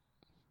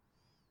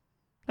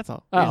 That's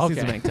all. Oh, He's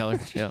okay. a bank teller.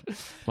 Yeah.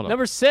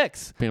 Number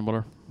 6, Peanut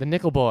butter. The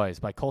Nickel Boys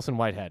by Colson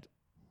Whitehead.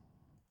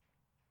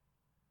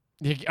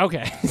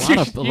 Okay.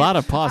 A lot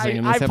of pausing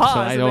in this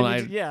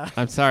episode. Yeah.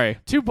 I'm sorry.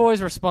 2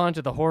 boys respond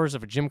to the horrors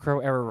of a Jim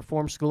Crow-era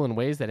reform school in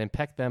ways that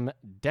impact them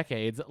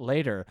decades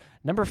later.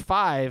 Number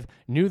 5,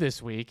 new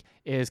this week,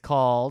 is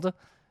called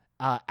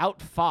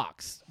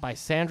Outfoxed by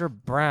Sandra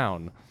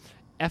Brown.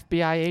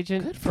 FBI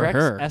agent Good for Drex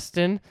her.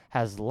 Eston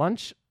has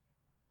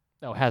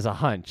a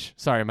hunch.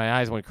 Sorry, my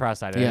eyes went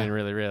cross-eyed. Yeah. I didn't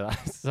really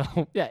realize. So,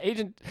 yeah,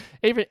 Agent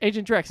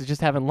Drex is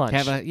just having lunch.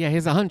 He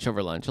has a hunch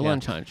over lunch,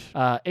 lunch hunch.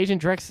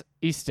 Agent Drex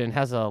Easton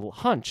has a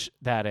hunch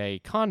that a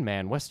con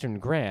man, Western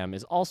Graham,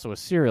 is also a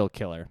serial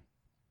killer.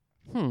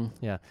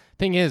 Yeah.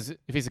 Thing is,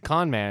 if he's a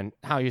con man,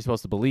 how are you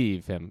supposed to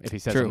believe him if he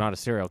says I'm not a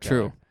serial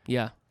killer? True.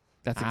 Yeah.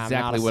 That's I'm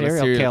exactly not what a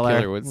serial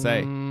killer would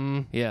say.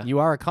 Yeah. You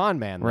are a con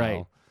man, though.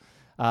 Right.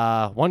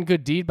 One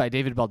Good Deed by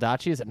David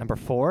Baldacci is at number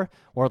 4.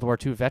 World War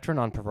II veteran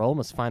on parole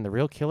must find the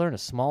real killer in a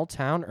small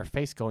town or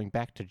face going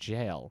back to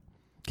jail.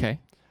 Okay.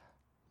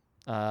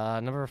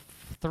 Number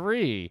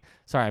 3.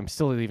 Sorry, I'm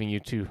still leaving you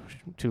too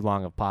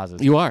long of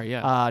pauses. You are,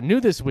 yeah.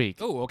 New this week.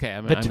 Oh, okay.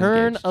 The I'm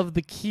Turn engaged. of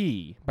the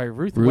Key by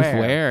Ruth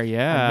Ware,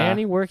 yeah. A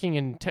nanny working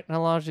in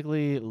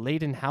technologically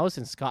laden house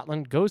in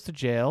Scotland goes to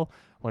jail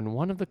when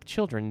one of the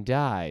children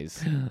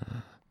dies.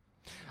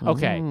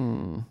 Okay.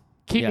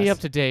 Keep me up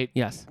to date.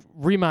 Yes.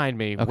 Remind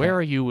me, Okay. where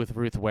are you with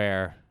Ruth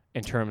Ware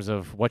in terms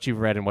of what you've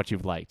read and what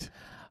you've liked?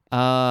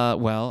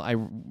 Well,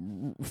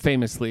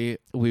 famously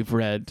we've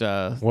read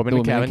Woman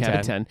in Cabin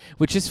 10,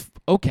 which is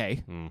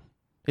okay.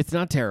 It's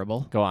not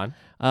terrible. Go on.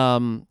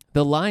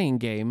 The Lying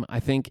Game, I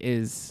think,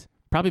 is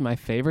probably my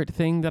favorite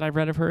thing that I've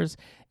read of hers.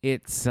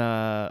 It's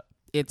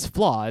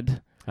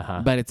flawed,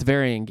 but it's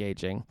very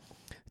engaging.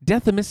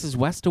 Death of Mrs.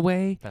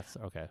 Westaway. That's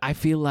okay. I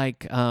feel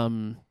like I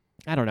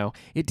don't know.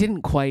 It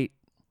didn't quite.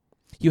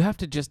 You have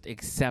to just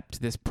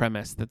accept this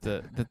premise that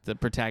the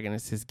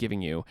protagonist is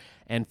giving you,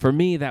 and for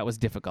me that was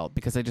difficult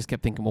because I just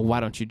kept thinking, why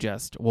don't you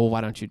just,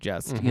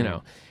 you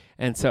know,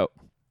 and so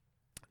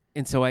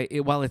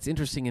while it's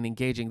interesting and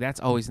engaging, that's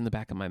always in the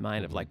back of my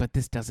mind of like, but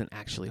this doesn't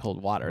actually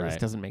hold water. Right. This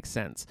doesn't make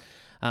sense.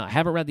 I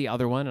haven't read the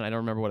other one, and I don't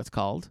remember what it's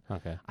called.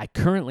 Okay. I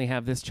currently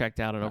have this checked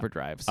out on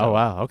Overdrive. So Oh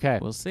wow. Okay.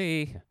 we'll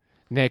see.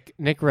 Nick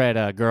read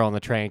a girl on the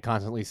train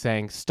constantly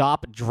saying,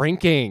 "Stop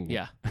drinking."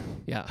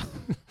 Yeah.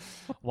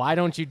 Why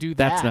don't you do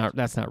that?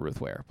 That's not Ruth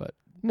Ware, but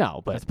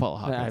No, but that's Paula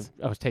Hawkins.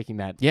 I was taking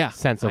that Yeah,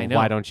 sense of I know.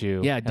 why don't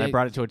you? Yeah, and I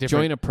brought it to a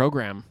different. Join a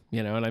program,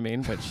 you know what I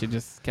mean? But she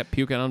just kept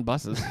puking on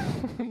buses.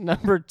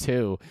 Number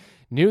 2,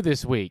 new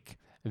this week,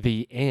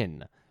 The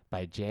Inn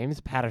by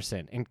James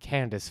Patterson and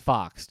Candace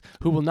Fox,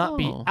 who will not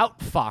be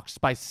outfoxed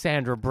by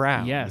Sandra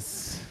Brown.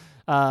 Yes.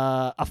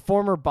 A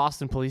former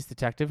Boston police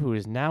detective who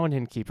is now an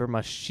innkeeper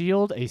must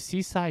shield a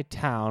seaside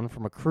town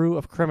from a crew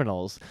of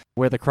criminals,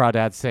 where the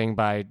Crawdads Sing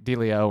by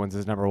Delia Owens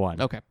is number 1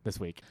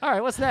 this week. All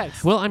right, what's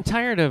next? Well, I'm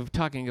tired of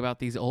talking about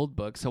these old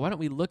books, so why don't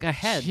we look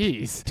ahead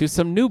Jeez. to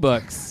some new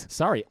books?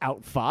 Sorry,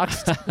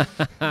 outfoxed.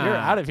 You're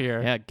out of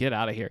here. Yeah, get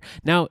out of here.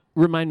 Now,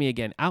 remind me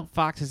again,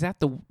 Outfoxed, is that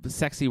the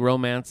sexy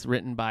romance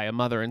written by a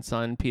mother and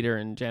son, Peter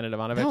and Janet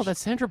Ivanovich? No,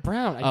 that's Sandra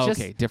Brown.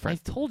 Okay, different.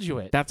 I told you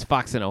it. That's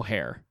Fox and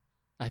O'Hare.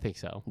 I think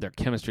so. Their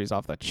chemistry's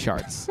off the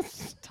charts.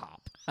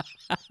 Stop.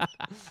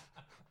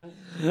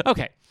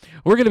 Okay,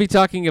 we're going to be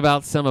talking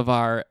about some of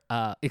our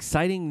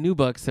exciting new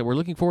books that we're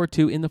looking forward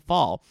to in the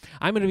fall.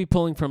 I'm going to be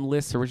pulling from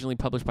lists originally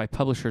published by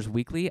Publishers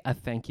Weekly, a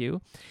thank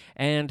you,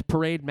 and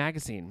Parade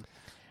Magazine.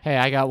 Hey,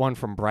 I got one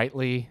from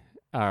Brightly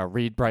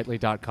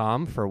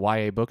readbrightly.com for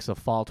YA books of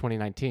fall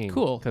 2019.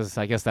 Cool. Because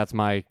I guess that's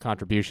my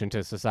contribution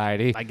to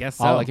society. I guess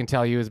so. All I can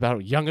tell you is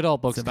about young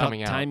adult books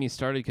coming out. It's about time you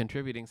started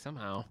contributing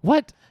somehow.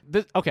 What?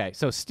 Okay,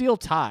 so Steel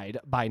Tide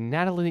by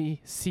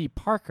Natalie C.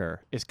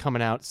 Parker is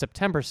coming out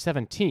September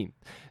 17th.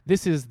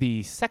 This is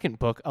the second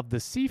book of the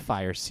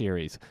Seafire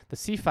series. The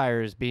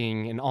Seafires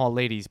being an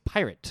all-ladies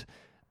pirate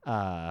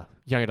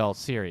young adult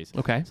series.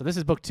 Okay. So this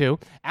is book 2.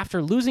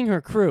 After losing her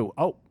crew,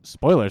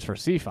 spoilers for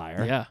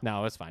Seafire. Yeah.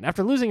 No, it's fine.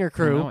 After losing her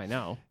crew, I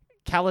know.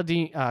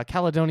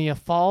 Caledonia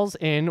falls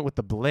in with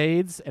the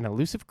Blades, an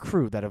elusive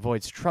crew that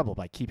avoids trouble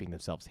by keeping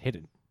themselves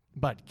hidden.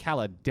 But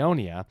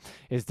Caledonia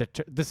is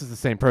this is the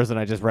same person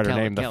I just read her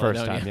name the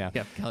first time. Yeah.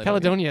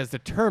 Caledonia is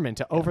determined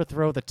to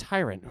overthrow the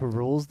tyrant who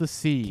rules the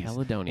seas.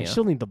 Caledonia. And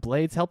she'll need the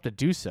Blades' help to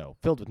do so.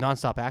 Filled with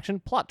nonstop action,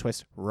 plot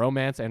twists,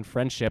 romance, and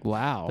friendship.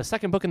 Wow. The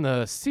second book in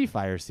the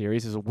Seafire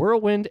series is a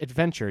whirlwind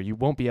adventure you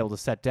won't be able to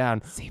set down.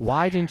 Seafire.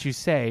 Why didn't you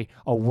say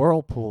a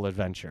whirlpool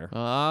adventure?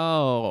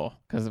 Oh,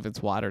 because of its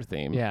water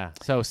theme. Yeah.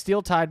 So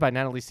Steel Tide by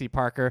Natalie C.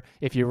 Parker.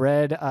 If you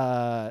read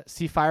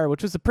Seafire,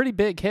 which was a pretty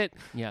big hit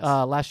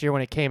last year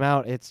when it came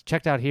out, it's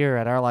checked out here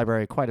at our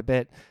library quite a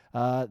bit.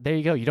 There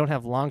you go. You don't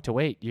have long to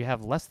wait. You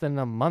have less than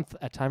a month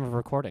at time of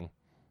recording.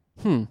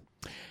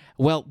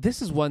 Well,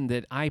 this is one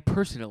that I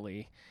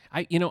personally,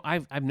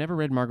 I've never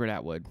read Margaret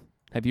Atwood.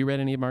 Have you read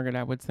any of Margaret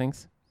Atwood's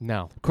things?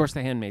 No. Of course,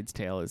 The Handmaid's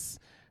Tale has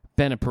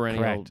been a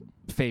perennial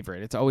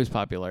favorite. It's always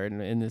popular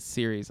in this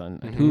series on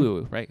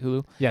Hulu, right?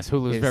 Hulu? Yes,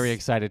 Hulu is very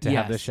excited to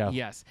have this show.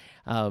 Yes,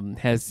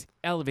 has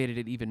elevated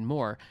it even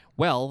more.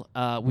 Well,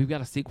 we've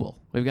got a sequel.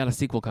 We've got a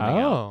sequel coming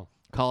out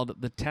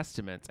called The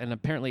Testaments, and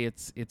apparently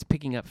it's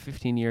picking up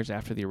 15 years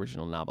after the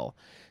original novel.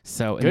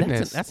 So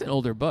that's an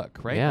older book,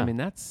 right? Yeah. I mean,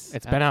 it's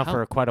been out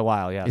for quite a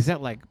while. Yeah. Is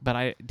that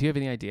do you have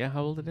any idea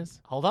how old it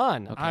is? Hold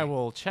on, okay. I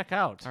will check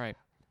out. All right.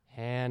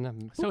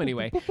 And so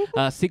anyway,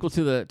 sequel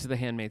to the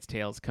Handmaid's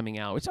Tale is coming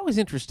out. It's always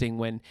interesting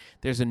when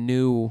there's a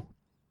new,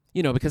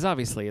 because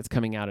obviously it's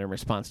coming out in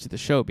response to the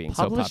show being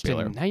so popular. Published in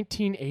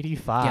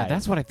 1985. Yeah,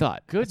 that's what I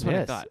thought. Goodness. That's what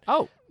I thought.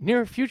 Oh,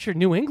 near future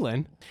New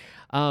England.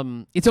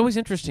 It's always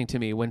interesting to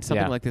me when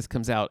something like this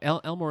comes out.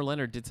 Elmore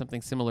Leonard did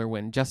something similar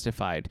when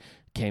Justified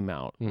came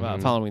out,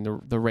 following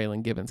the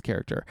Raylan Gibbons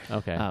character,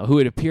 who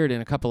had appeared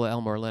in a couple of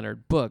Elmore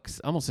Leonard books,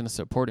 almost in a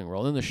supporting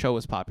role. Then the show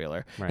was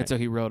popular, and so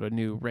he wrote a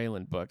new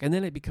Raylan book. And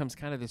then it becomes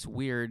kind of this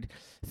weird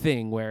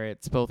thing where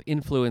it's both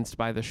influenced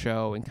by the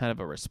show and kind of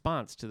a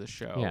response to the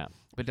show,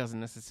 but doesn't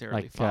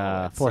necessarily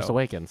follow it. Force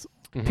Awakens.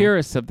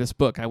 Purists of this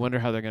book, I wonder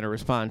how they're going to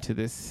respond to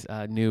this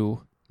new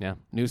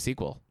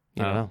sequel.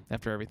 I don't know.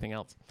 After everything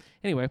else.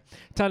 Anyway,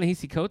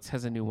 Ta-Nehisi Coates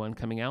has a new one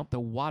coming out, The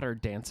Water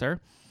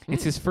Dancer.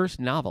 It's his first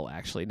novel,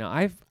 actually.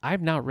 Now,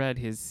 I've not read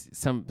his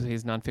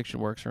nonfiction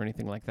works or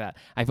anything like that.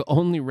 I've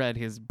only read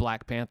his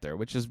Black Panther,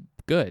 which is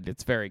good.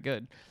 It's very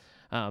good.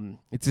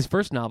 It's his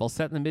first novel,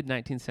 set in the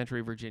mid-19th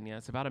century Virginia.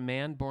 It's about a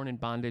man born in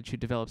bondage who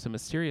develops a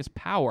mysterious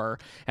power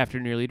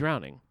after nearly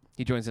drowning.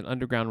 He joins an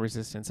underground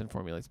resistance and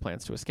formulates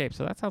plans to escape.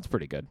 So that sounds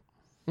pretty good.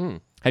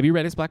 Have you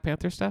read his Black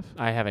Panther stuff?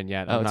 I haven't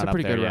yet. It's a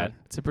pretty good run.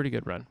 It's a pretty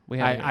good run.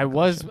 I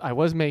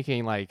was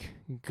making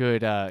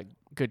good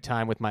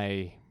time with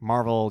my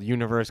Marvel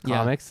Universe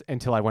comics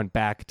until I went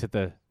back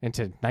into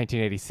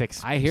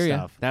 1986. I hear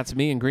stuff. you. That's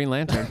me and Green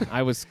Lantern.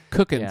 I was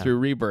cooking through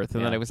Rebirth,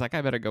 and then I was like,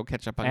 I better go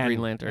catch up on Green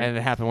Lantern. And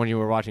it happened when you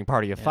were watching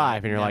Party of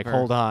Five, and you're like,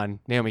 hold on,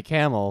 Naomi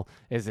Campbell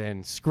is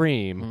in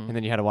Scream, and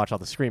then you had to watch all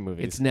the Scream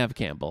movies. It's Neve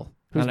Campbell.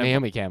 Who's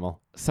Naomi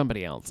Campbell?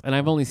 Somebody else. And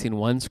I've only seen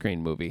one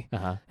Scream movie,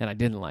 and I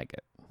didn't like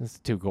it. It's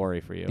too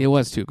gory for you. It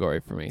was too gory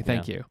for me.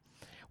 Thank you.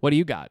 What do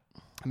you got?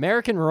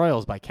 American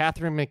Royals by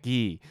Catherine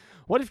McGee.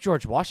 What if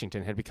George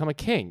Washington had become a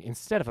king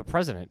instead of a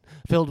president?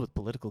 Filled with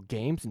political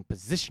games and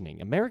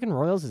positioning, American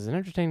Royals is an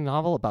entertaining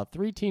novel about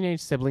 3 teenage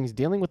siblings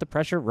dealing with the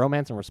pressure,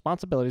 romance, and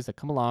responsibilities that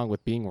come along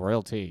with being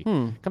royalty.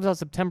 Comes out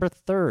September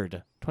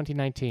 3rd,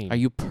 2019. Are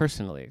you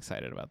personally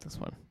excited about this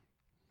one?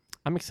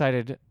 I'm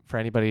excited for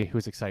anybody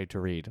who's excited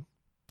to read.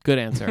 Good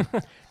answer.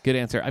 Good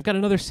answer. I've got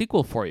another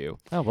sequel for you.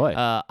 Oh, boy.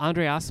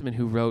 Andre Osman,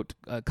 who wrote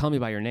Call Me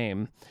By Your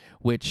Name,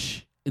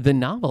 which the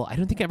novel I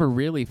don't think ever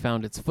really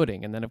found its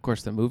footing. And then, of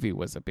course, the movie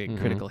was a big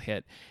critical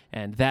hit.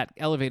 And that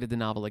elevated the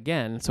novel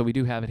again. So we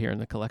do have it here in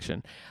the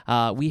collection.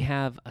 We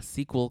have a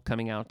sequel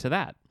coming out to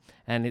that.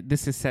 And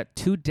this is set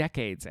 2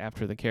 decades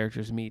after the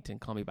characters meet in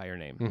Call Me By Your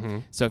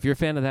Name. So if you're a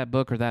fan of that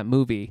book or that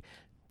movie,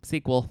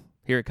 sequel,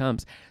 here it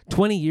comes.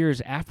 20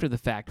 years after the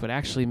fact would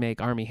actually make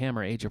Armie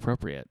Hammer age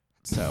appropriate.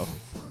 So,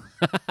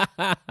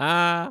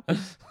 all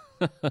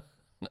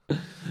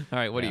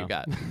right, what do you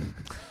got?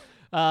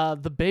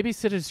 The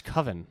Babysitter's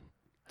Coven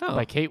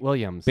by Kate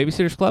Williams.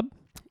 Babysitter's Club?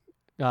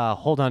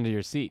 Hold on to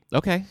your seat.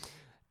 Okay.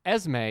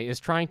 Esme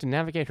is trying to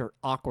navigate her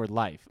awkward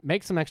life,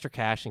 make some extra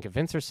cash, and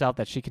convince herself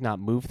that she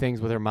cannot move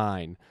things with her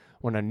mind.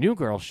 When a new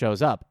girl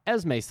shows up,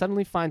 Esme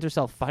suddenly finds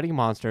herself fighting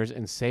monsters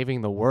and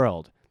saving the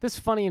world. This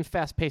funny and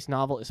fast-paced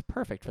novel is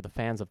perfect for the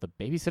fans of The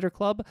Babysitter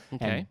Club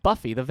and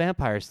Buffy the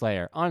Vampire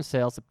Slayer. On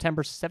sale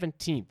September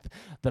 17th.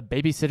 The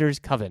Babysitter's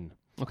Coven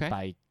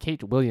by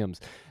Kate Williams.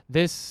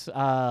 This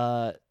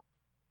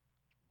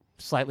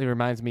slightly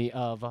reminds me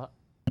of.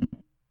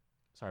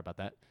 Sorry about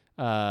that.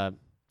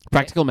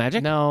 Practical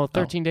Magic? No,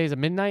 13 Days of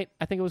Midnight,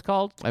 I think it was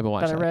called. I haven't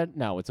watched that. I read?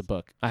 No, it's a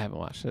book. I haven't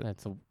watched it.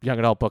 It's a young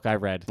adult book I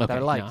read that I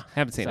liked. No,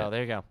 haven't seen it. So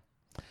there you go.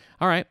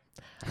 All right.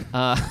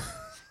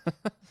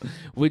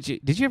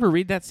 Did you ever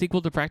read that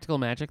sequel to Practical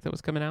Magic that was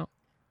coming out?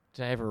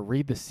 Did I ever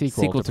read the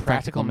sequel to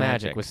Practical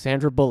Magic with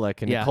Sandra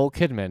Bullock and Nicole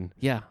Kidman?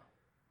 Yeah.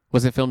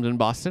 Was it filmed in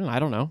Boston? I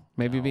don't know.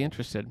 Maybe you'd be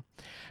interested.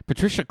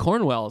 Patricia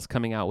Cornwell is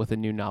coming out with a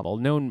new novel,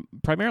 known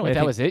primarily... Wait,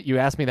 that was it? You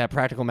asked me that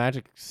Practical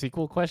Magic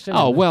sequel question?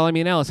 Oh, well, I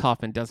mean, Alice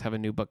Hoffman does have a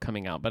new book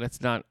coming out, but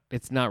it's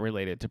not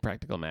related to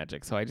Practical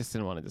Magic, so I just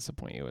didn't want to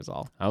disappoint you is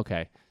all.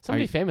 Okay.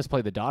 Somebody famous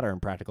played the daughter in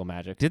Practical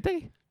Magic. Did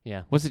they?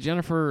 Yeah. Was it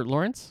Jennifer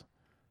Lawrence?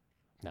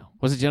 No.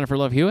 Was it Jennifer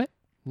Love Hewitt?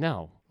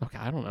 No. Okay,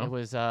 I don't know. It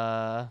was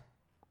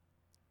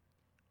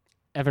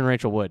Evan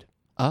Rachel Wood.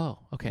 Oh,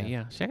 okay,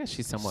 yeah. I guess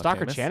she's somewhat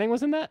Stalker famous. Channing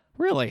was in that?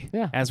 Really?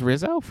 Yeah. As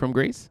Rizzo from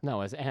Grease?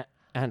 No, as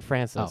Aunt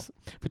Frances.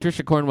 Oh.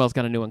 Patricia Cornwell's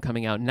got a new one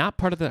coming out. Not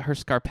part of her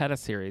Scarpetta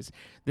series.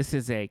 This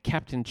is a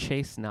Captain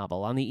Chase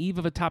novel. On the eve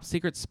of a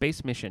top-secret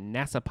space mission,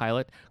 NASA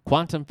pilot,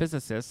 quantum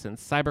physicist, and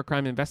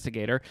cybercrime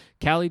investigator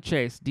Callie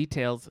Chase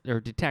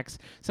detects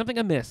something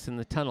amiss in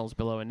the tunnels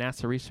below a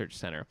NASA research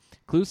center.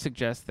 Clues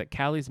suggest that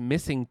Callie's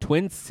missing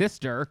twin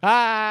sister,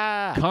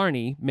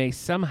 Carney, may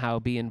somehow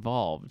be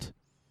involved.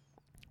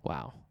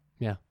 Wow.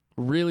 Yeah.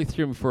 Really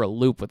threw me for a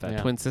loop with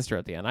that twin sister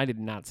at the end. I did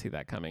not see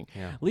that coming.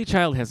 Yeah. Lee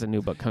Child has a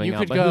new book coming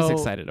out, but who's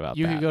excited about that?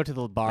 You could go to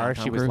the bar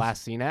she was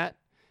last seen at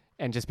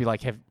and just be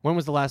like, when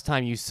was the last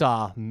time you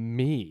saw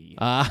me?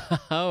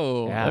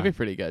 That'd be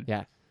pretty good.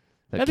 Yeah.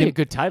 That'd be a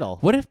good title.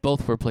 What if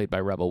both were played by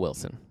Rebel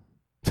Wilson?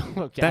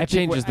 Okay. That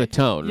changes the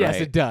tone, yes, right?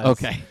 Yes, it does.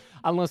 Okay.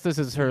 Unless this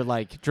is her,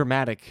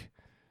 dramatic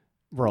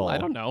role. Well, I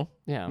don't know.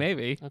 Yeah.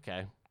 Maybe.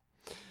 Okay.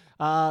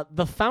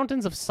 The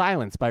Fountains of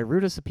Silence by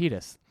Ruta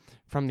Sepetys.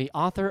 From the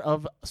author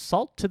of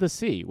Salt to the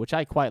Sea, which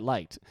I quite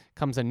liked,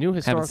 comes a new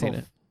historical... Haven't seen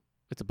it.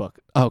 It's a book.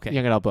 Oh, okay.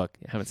 Young adult book.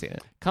 Haven't seen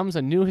it. Comes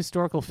a new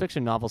historical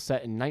fiction novel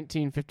set in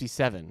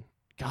 1957.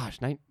 Gosh,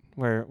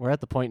 we're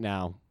at the point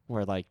now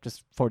where,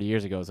 just 40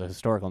 years ago is a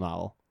historical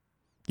novel.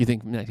 You think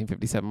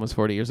 1957 was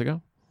 40 years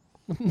ago?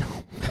 No.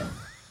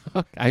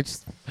 I'm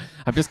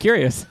just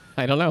curious.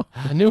 I don't know.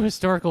 A new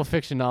historical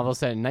fiction novel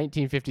set in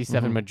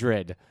 1957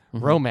 Madrid.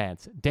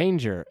 Romance,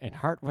 danger, and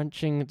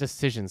heart-wrenching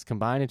decisions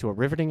combine into a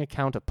riveting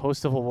account of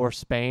post-Civil War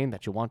Spain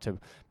that you want to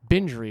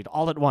binge read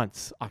all at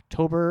once.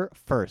 October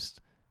 1st,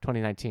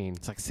 2019.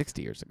 It's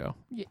 60 years ago.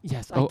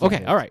 Yes.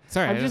 Okay. All right.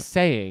 Sorry. I'm just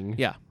saying.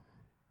 Yeah.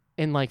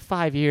 In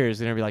 5 years,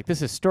 they're going to be this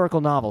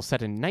historical novel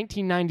set in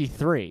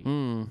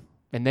 1993.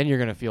 And then you're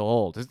going to feel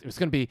old. It's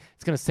going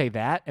to say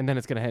that, and then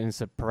it's going to head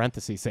into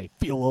parentheses, say,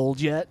 feel old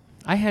yet?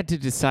 I had to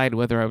decide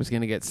whether I was going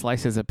to get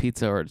slices of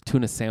pizza or a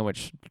tuna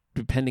sandwich,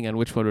 depending on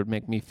which one would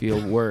make me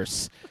feel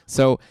worse.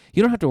 So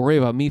you don't have to worry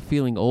about me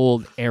feeling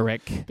old,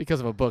 Eric. Because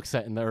of a book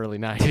set in the early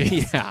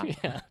 90s.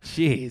 Yeah.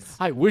 Jeez.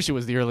 I wish it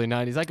was the early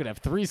 90s. I could have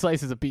 3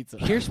 slices of pizza.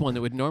 Here's one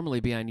that would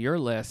normally be on your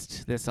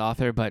list, this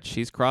author, but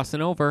she's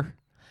crossing over.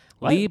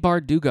 What? Leigh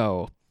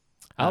Bardugo.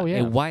 A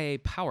YA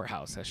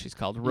powerhouse, as she's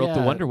called. Wrote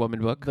the Wonder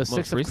Woman book. The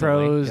Six of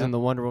Crows and the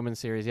Wonder Woman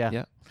series,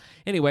 yeah.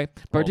 Anyway,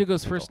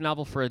 Bardugo's first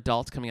novel for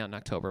adults, coming out in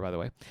October, by the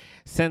way,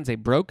 sends a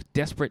broke,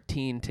 desperate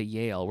teen to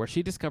Yale, where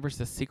she discovers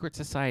the secret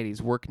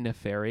societies work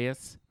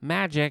nefarious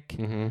magic.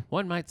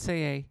 One might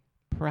say a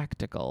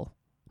practical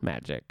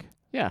magic.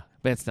 Yeah.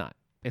 But it's not.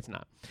 It's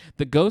not.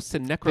 The ghosts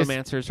and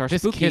necromancers are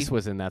spooky. This kiss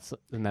was in that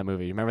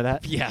movie. You remember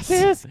that? Yes.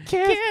 Kiss.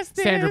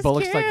 Sandra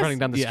Bullock's running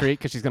down the street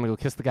because she's going to go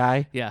kiss the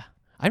guy. Yeah.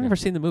 I've never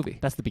seen the movie.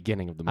 That's the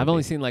beginning of the movie. I've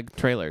only seen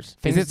trailers.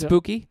 Is it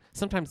spooky?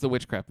 Sometimes the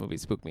witchcraft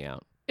movies spook me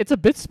out. It's a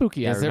bit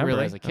spooky. Is I remember it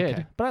really? As a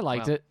kid, but I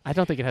liked it. I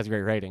don't think it has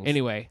great ratings.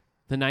 Anyway,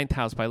 The Ninth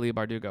House by Leigh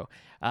Bardugo.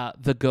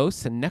 The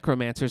ghosts and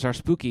necromancers are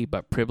spooky,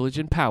 but privilege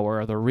and power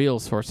are the real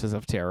sources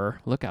of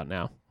terror. Look out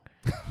now.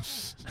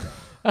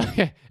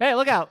 Okay. Hey,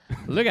 look out.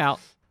 Look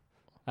out.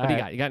 All What do you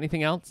right. got? You got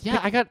anything else? Yeah,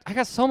 I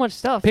got so much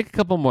stuff. Pick a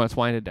couple more. Let's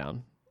wind it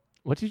down.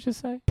 What did you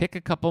just say? Pick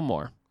a couple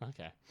more.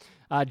 Okay.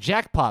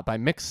 Jackpot by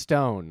Mick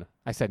Stone.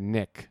 I said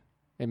Nick.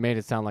 It made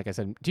it sound like I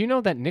said. Do you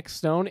know that Nick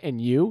Stone and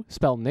you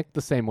spell Nick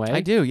the same way?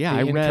 I do, yeah.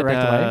 The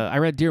incorrect way? I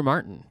read Dear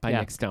Martin by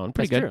Yeah, Nick Stone.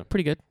 Pretty that's good. true.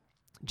 Pretty good.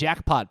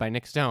 Jackpot by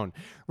Nick Stone.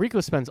 Rico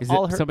spends Is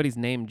all it her. somebody's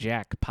name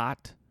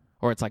Jackpot?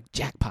 Or it's like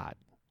Jackpot?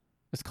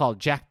 It's called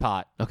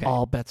Jackpot. Okay.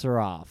 All bets are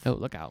off. Oh,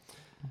 look out.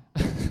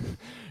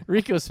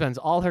 Rico spends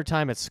all her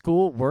time at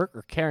school, work,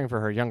 or caring for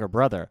her younger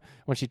brother.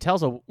 When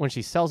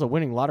she sells a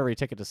winning lottery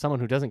ticket to someone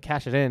who doesn't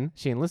cash it in,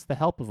 she enlists the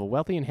help of a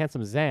wealthy and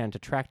handsome Zan to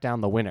track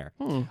down the winner.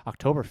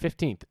 October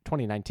 15th,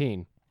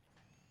 2019.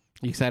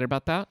 You excited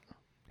about that?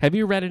 Have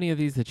you read any of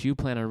these that you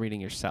plan on reading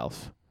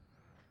yourself?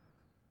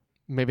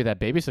 Maybe that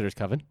Babysitter's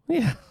Coven.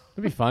 Yeah.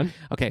 It'd be fun.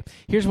 Okay,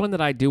 here's one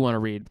that I do want to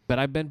read, but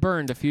I've been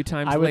burned a few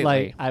times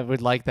lately. I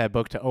would like that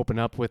book to open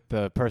up with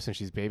the person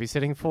she's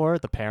babysitting for,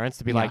 the parents,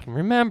 to be like,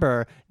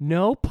 remember,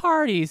 no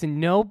parties and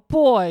no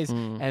boys.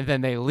 And then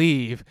they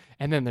leave,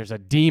 and then there's a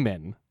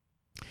demon.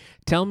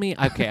 Tell me,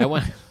 okay, I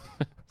want...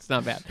 It's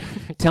not bad.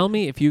 Tell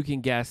me if you can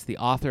guess the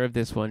author of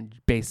this one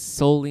based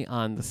solely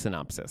on the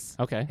synopsis.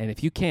 Okay. And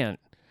if you can't,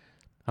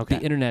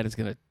 the internet is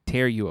going to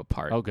tear you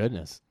apart. Oh,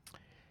 goodness.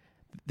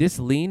 This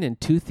lean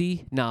and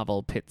toothy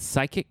novel pits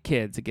psychic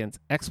kids against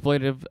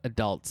exploitative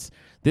adults.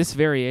 This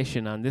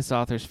variation on this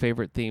author's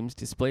favorite themes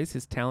displays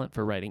his talent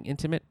for writing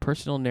intimate,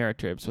 personal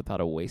narratives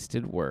without a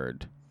wasted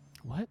word.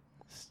 What?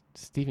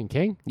 Stephen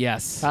King?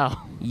 Yes.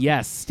 Oh.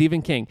 Yes,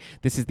 Stephen King.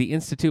 This is The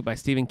Institute by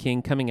Stephen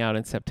King, coming out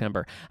in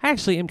September. I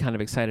actually am kind of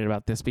excited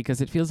about this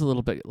because it feels a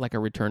little bit like a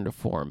return to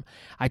form.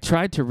 I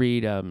tried to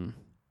read,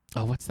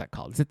 what's that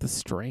called? Is it The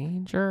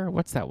Stranger?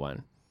 What's that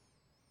one?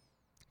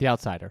 The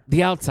Outsider.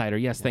 The Outsider,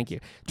 yes, thank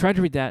you. Tried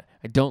to read that.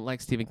 I don't like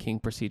Stephen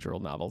King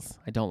procedural novels.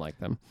 I don't like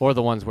them. Or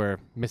the ones where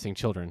missing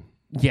children.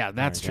 Yeah,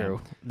 that's true.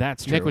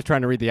 That's true. Nick was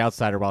trying to read The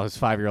Outsider while his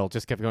 5-year-old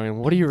just kept going,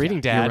 "What are you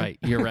reading, Dad?"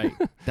 You're right.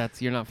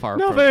 You're not far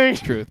from the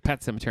truth.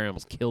 Pet Sematary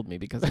almost killed me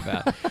because of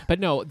that. But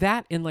no,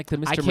 that and like the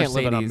Mr. I can't Mercedes.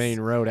 live on a main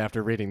road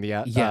after reading the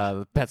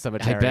Pet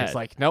Sematary. I bet. It's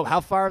like, no, how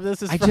far of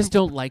this is I from? just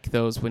don't like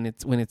those when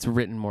it's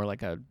written more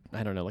like a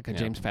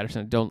James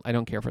Patterson. I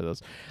don't care for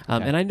those.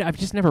 And I've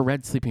just never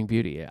read Sleeping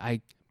Beauty.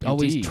 I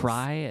always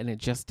try and it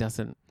just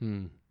doesn't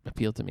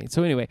appeal to me.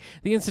 So anyway,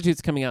 The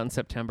Institute's coming out in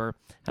September,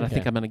 and I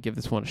think I'm going to give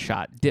this one a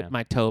shot. Dip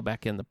my toe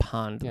back in the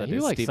pond. Yeah, that you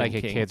is like Stephen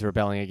psychic King. kids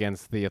rebelling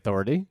against the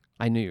authority.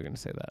 I knew you were going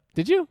to say that.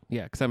 Did you?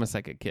 Yeah, because I'm a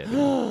psychic kid.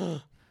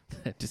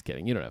 Just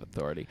kidding. You don't have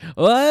authority.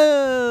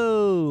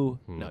 Whoa!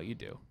 No, you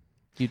do.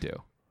 You do.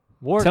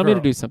 Tell me to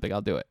do something.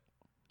 I'll do it.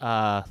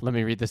 Let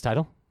me read this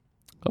title.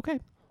 Okay.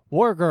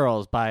 War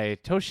Girls by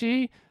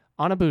Toshi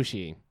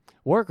Onabushi.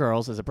 War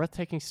Girls is a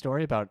breathtaking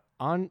story about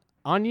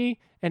Anyi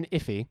and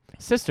Iffy,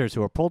 sisters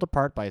who are pulled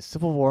apart by a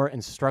civil war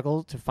and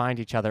struggle to find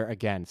each other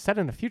again. Set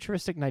in a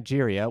futuristic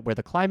Nigeria where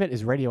the climate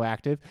is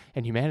radioactive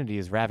and humanity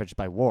is ravaged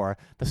by war,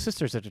 the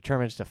sisters are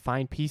determined to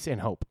find peace and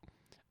hope.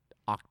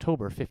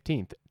 October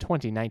 15th,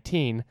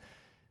 2019.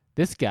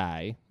 This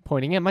guy,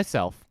 pointing at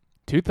myself,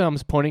 2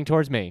 thumbs pointing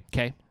towards me.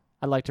 Okay.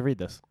 I'd like to read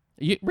this.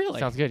 Really?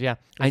 Sounds good, yeah.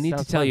 I need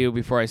to tell you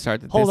before I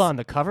start that Hold on,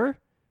 the cover?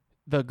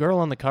 The girl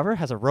on the cover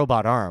has a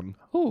robot arm.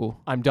 Ooh.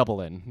 I'm double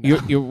in.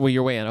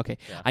 You're way in. Okay.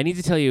 Yeah. I need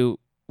to tell you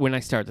when I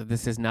start that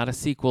this is not a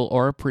sequel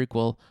or a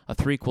prequel, a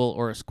threequel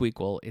or a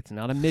squeakquel. It's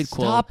not a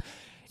midquel. Stop.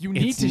 You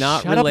need to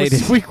not shut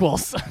related. up with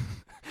squeakquels.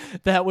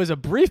 That was a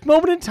brief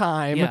moment in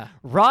time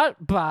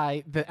wrought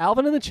by the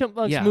Alvin and the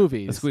Chipmunks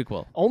movies. The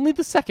squeakquel. Only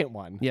the second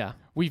one. Yeah.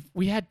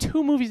 We had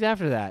 2 movies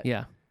after that.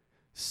 Yeah.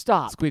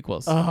 Stop.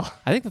 Squeakquels. Oh.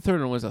 I think the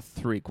third one was a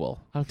threequel.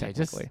 Okay,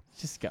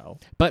 just go.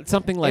 But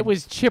something like it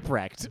was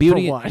Chipwrecked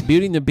Beauty, for one.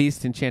 Beauty and the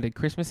Beast Enchanted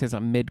Christmas is a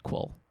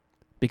midquel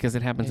because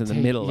it happens in the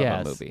middle of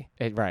a movie.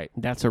 Right.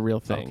 That's a real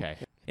thing. Okay.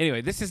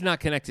 Anyway, this is not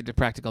connected to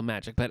practical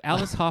magic, but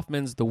Alice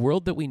Hoffman's The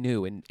World That We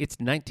Knew, and it's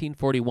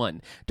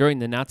 1941, during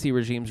the Nazi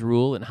regime's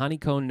rule, and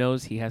Honeycomb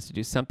knows he has to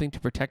do something to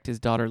protect his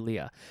daughter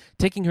Leah,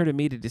 taking her to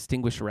meet a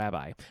distinguished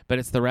rabbi. But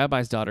it's the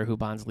rabbi's daughter who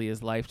bonds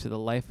Leah's life to the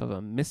life of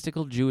a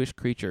mystical Jewish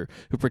creature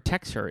who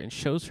protects her and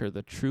shows her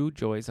the true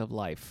joys of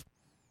life.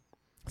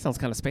 Sounds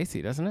kind of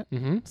spacey, doesn't it?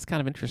 Mm-hmm. It's kind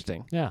of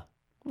interesting. Yeah.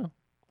 Well,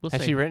 we'll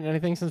Has see. she written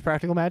anything since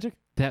Practical Magic?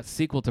 That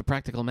sequel to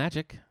Practical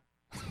Magic.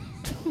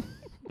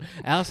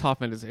 Alice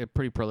Hoffman is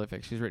pretty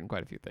prolific. She's written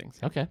quite a few things.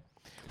 Okay.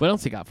 What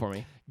else you got for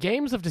me?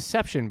 Games of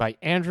Deception by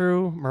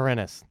Andrew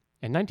Marinis.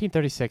 In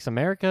 1936,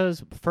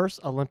 America's first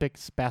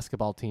Olympics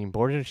basketball team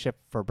boarded a ship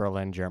for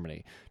Berlin,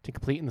 Germany, to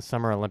compete in the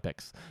Summer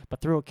Olympics.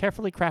 But through a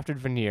carefully crafted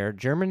veneer,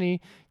 Germany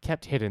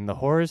kept hidden the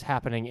horrors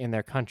happening in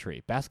their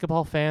country.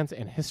 Basketball fans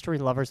and history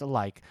lovers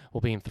alike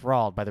will be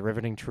enthralled by the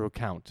riveting true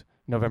account.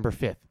 November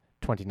 5th,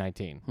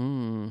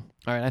 2019.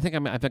 All right,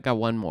 I've got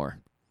one more.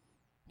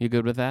 You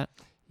good with that?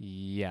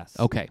 Yes.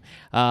 Okay.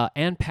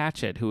 Ann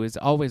Patchett, who is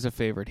always a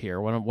favorite here,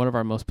 one of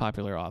our most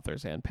popular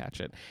authors, Ann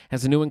Patchett,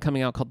 has a new one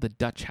coming out called The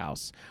Dutch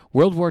House.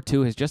 World War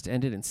II has just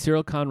ended, and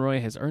Cyril Conroy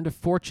has earned a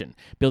fortune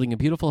building a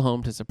beautiful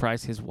home to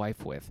surprise his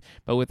wife with.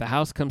 But with the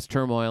house comes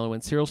turmoil, and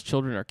when Cyril's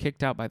children are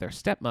kicked out by their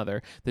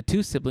stepmother, the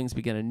 2 siblings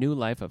begin a new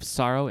life of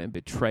sorrow and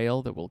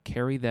betrayal that will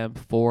carry them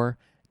for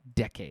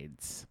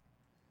decades.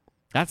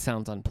 That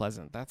sounds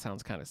unpleasant. That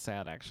sounds kind of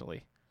sad,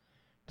 actually.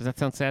 Does that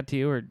sound sad to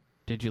you, or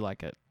did you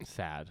like it?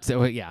 Sad.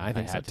 So yeah, I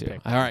think so had to too.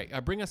 pick All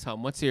right, bring us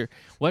home. What YA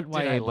book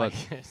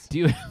like it? do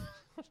you?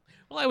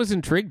 Well, I was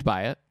intrigued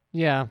by it.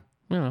 Yeah.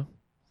 You know,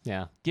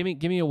 Yeah. give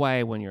me a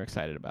YA one you're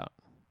excited about.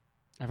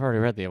 I've already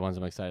read the ones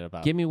I'm excited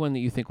about. Give me one that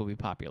you think will be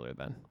popular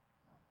then.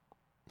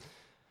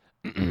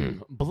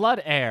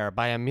 Blood Heir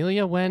by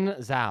Amelia Wen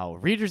Zhao.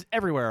 Readers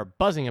everywhere are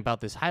buzzing about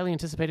this highly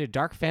anticipated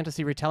dark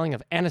fantasy retelling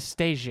of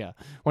Anastasia.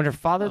 When her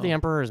father, the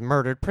emperor, is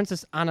murdered,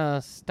 Princess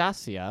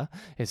Anastasia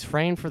is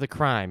framed for the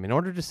crime. In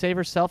order to save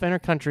herself and her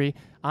country,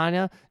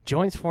 Anya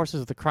joins forces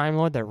with the crime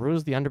lord that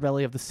rules the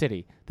underbelly of the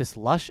city. This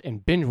lush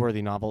and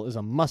binge-worthy novel is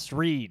a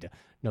must-read.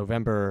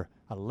 November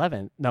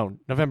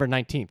November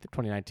 19th,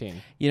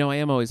 2019. You know, I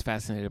am always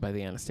fascinated by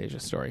the Anastasia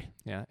story.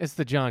 Yeah, it's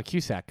the John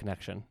Cusack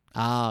connection.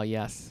 Oh,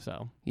 yes.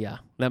 So yeah,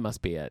 that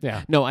must be it.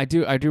 Yeah. No, I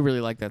do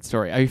really like that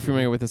story. Are you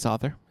familiar with this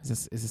author?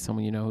 Is this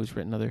someone you know who's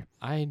written other?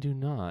 I do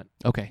not.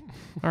 Okay.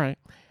 All right.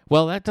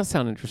 Well, that does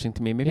sound interesting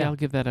to me. Maybe Yeah. I'll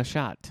give that a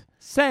shot.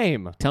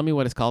 Same. Tell me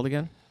what it's called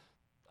again.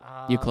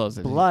 You close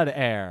it. Blood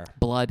Air.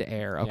 Blood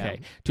Air. Okay.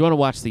 Yeah. Do you want to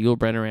watch the Yul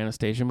Brynner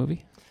Anastasia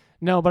movie?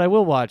 No, but I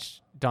will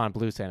watch Don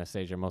Bluth's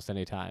Anastasia most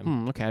any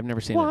time. Okay, I've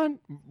never seen it.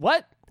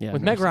 What? Yeah,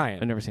 With I've Meg never Ryan.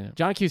 I've never seen it.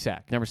 John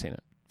Cusack. Never seen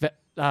it.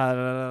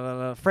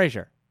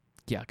 Frasier.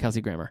 Yeah,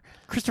 Kelsey Grammer.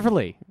 Christopher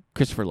Lee.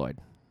 Christopher Lloyd.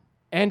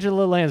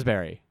 Angela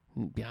Lansbury.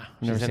 Yeah,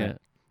 never She's in seen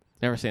it.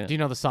 Never seen it. Do you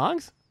know the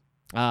songs?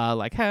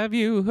 Like, have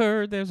you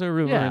heard there's a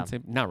rumor? Yeah.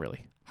 Not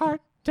really.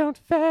 Heart, don't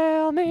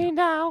fail me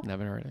now.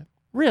 Never heard it.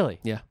 Really?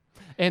 Yeah.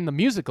 And the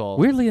musical.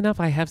 Weirdly enough,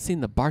 I have seen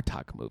the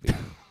Bartok movie.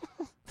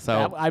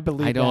 So I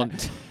believe I that.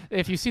 don't.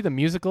 If you see the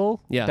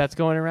musical that's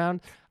going around,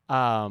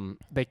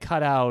 they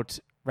cut out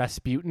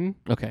Rasputin,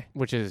 Okay.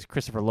 which is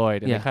Christopher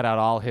Lloyd, and Yeah. they cut out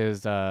all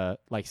his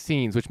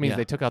scenes, which means Yeah.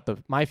 they took out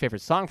my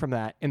favorite song from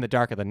that, In the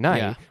Dark of the Night.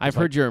 Yeah, I've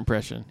heard your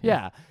impression.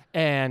 Yeah.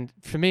 And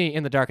for me,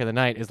 In the Dark of the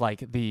Night is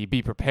like the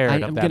Be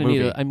Prepared of I'm that gonna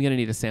movie. I'm gonna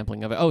need a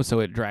sampling of it. Oh,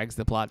 so it drags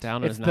the plot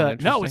down. It's and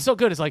not no, it's so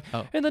good. It's like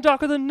In the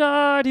Dark of the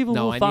Night, evil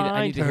no. will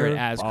I need to hear it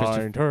as find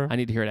Christopher. her. I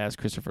need to hear it as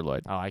Christopher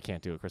Lloyd. Oh, I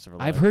can't do it, Christopher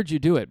Lloyd. I've heard you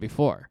do it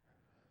before.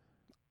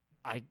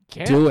 I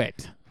can't Do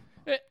it.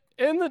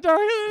 In the Dark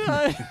of the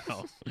Night.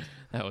 No,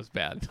 that was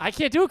bad. I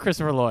can't do it,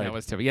 Christopher Lloyd. That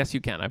was terrible. Yes, you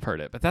can. I've heard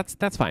it, but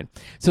that's fine.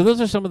 So those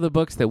are some of the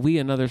books that we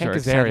and others Hank are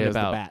excited Azaria is the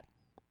about. bat.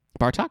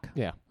 Bartok?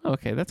 Yeah.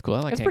 Okay, that's cool.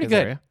 I like It's Hank pretty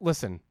Azaria. good.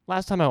 Listen,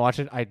 last time I watched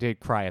it, I did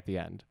cry at the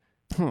end.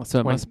 So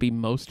it When- must be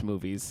most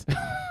movies.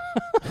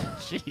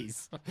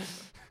 Jeez.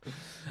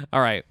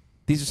 All right.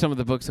 These are some of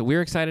the books that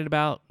we're excited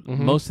about. Mhm.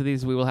 Most of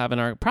these we will have in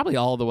our, probably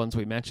all the ones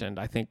we mentioned,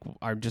 I think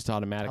are just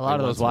automatically A lot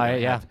of ones those, we're gonna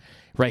yeah. have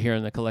right here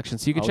in the collection.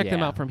 So you can Oh, check them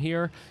yeah. out from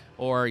here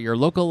or your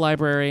local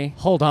library.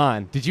 Hold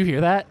on. Did you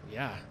hear that?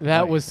 Yeah.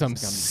 That was some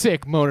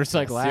sick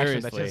motorcycle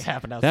action that Seriously. just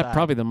happened outside. That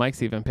probably the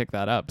mics even picked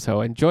that up.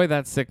 So enjoy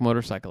that sick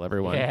motorcycle,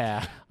 everyone.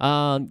 Yeah.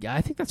 Yeah,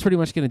 I think that's pretty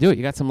much going to do it.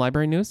 You got some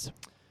library news?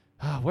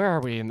 Where are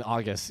we in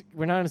August?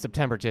 We're not in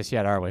September just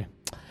yet, are we?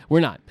 We're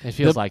not. It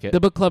feels like it.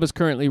 The book club is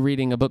currently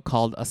reading a book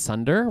called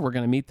Asunder. We're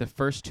going to meet the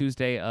first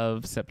Tuesday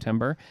of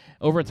September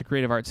over at the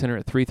Creative Arts Center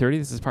at 3:30.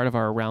 This is part of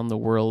our Around the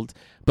World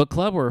book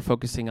club. We're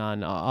focusing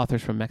on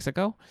authors from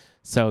Mexico.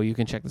 So you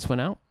can check this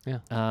one out. Yeah.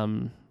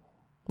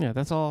 Yeah,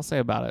 that's all I'll say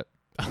about it.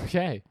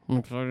 Okay. I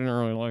didn't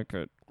really like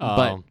it. Oh.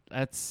 But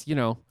that's,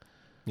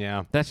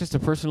 Yeah. that's just a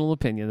personal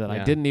opinion that I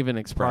Yeah. didn't even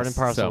express. Part and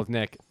parcel So- with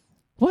Nick.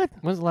 What?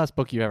 When's the last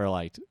book you ever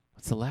liked?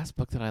 What's the last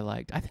book that I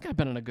liked? I think I've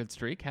been on a good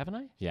streak, haven't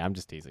I? Yeah, I'm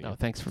just teasing No, you.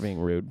 thanks for being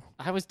rude.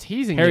 I was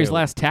teasing Harry's you.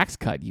 last tax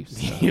cut, you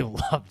You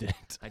loved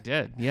it. I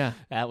did, yeah.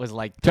 That was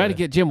like Try to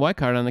get Jim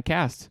Whitecard on the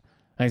cast.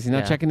 He's not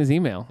Yeah. checking his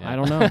email. Yeah. I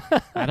don't know.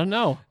 I don't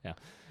know.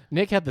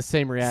 Nick had the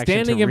same reaction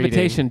Standing to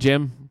invitation,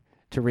 Jim.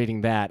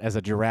 reading that as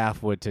a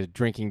giraffe would to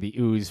drinking the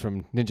ooze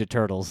from Ninja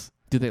Turtles.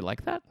 Do they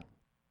like that?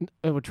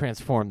 It would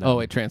transform them. Oh,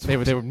 it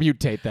transforms. They would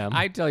mutate them.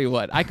 I tell you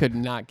what, I could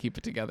not keep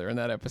it together in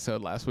that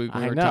episode last week.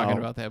 We I were talking know.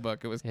 about that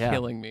book. It was Yeah.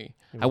 killing me.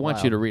 It I was want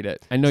wild. you to read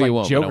it. I know It's you like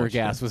won't. but I Joker want you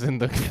to. gas was in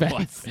the It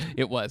fence. was.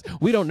 It was.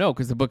 We don't know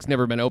because the book's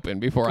never been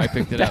opened before I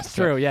picked it up. That's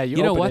true. Yeah, you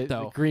know opened what it,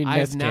 though? The green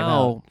mist came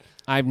out.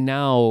 I've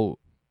now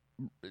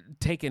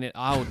taken it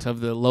out of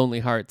the Lonely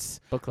Hearts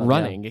Book club,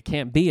 running. It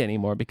can't be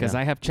anymore because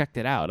Yeah. I have checked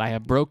it out. I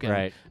have broken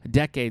Right. a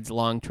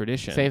decades-long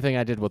tradition. Same thing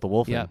I did with the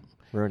Wolfen. Yep.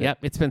 Ruined Yep,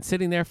 it's been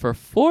sitting there for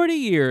 40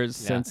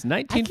 years Yeah. since keep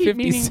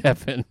meaning-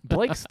 1957.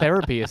 Blake's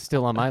Therapy is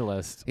still on my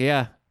list.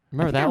 Yeah.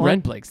 Remember I think that I one?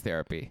 read Blake's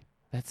Therapy.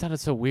 That sounded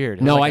so weird.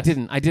 It was No, like I a-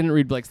 didn't. I didn't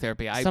read Blake's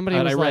Therapy. Somebody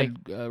I was read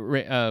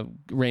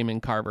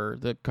Raymond Carver,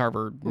 the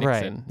Carver Nixon.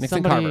 Right.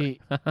 Nixon Somebody,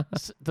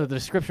 the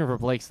description for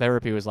Blake's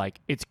Therapy was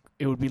like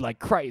it would be like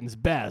Crichton's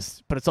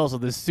Best, but it's also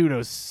this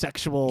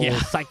pseudo-sexual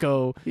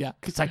Yeah.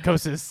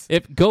 psychosis.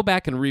 Go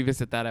back and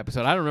revisit that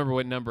episode. I don't remember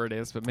what number it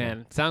is, but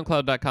man,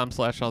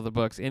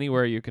 SoundCloud.com/allthebooks,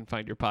 anywhere you can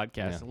find your podcast,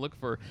 Yeah. and look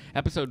for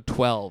episode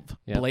 12,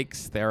 Yep.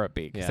 Blake's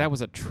Therapy, because Yeah. that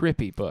was a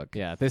trippy book.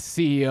 Yeah, this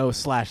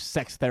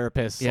CEO/sex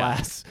therapist Yeah.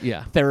 slash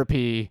Yeah.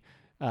 therapy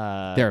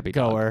Therapy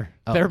goer. dog.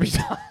 Oh. Therapy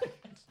dog.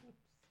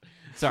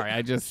 Sorry,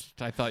 I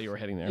thought you were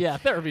heading there. Yeah,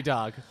 therapy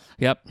dog.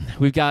 Yep.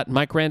 We've got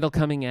Mike Randall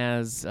coming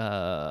as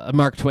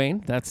Mark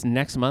Twain. That's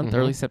next month, Mhm.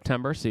 early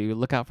September. So you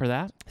look out for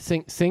that.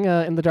 Sing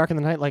In the Dark of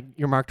the Night like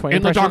your Mark Twain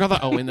In the impression. dark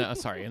of the in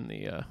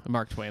the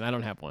Mark Twain. I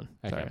don't have one.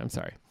 Okay. Sorry, I'm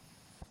sorry.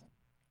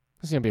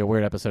 This is gonna be a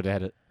weird episode to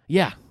edit.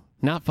 Yeah,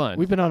 not fun.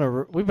 We've been on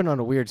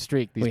a weird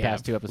streak these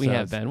past two episodes. We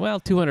have been. Well,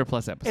 200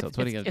 plus episodes.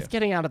 What are you gonna It's do?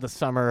 getting out of the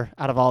summer,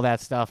 out of all that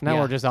stuff. Now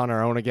Yeah. we're just on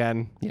our own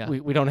again. Yeah.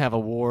 We don't have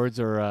awards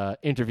or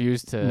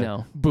interviews to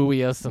No.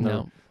 buoy us in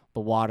No. the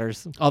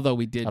waters. Although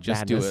we did Of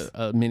just madness.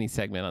 do a mini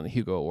segment on the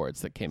Hugo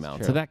Awards that came out,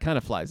 so True. that kind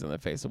of flies in the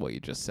face of what you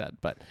just said.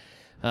 But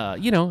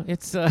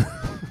it's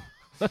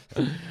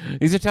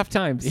these are tough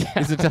times. Yeah.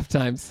 These are tough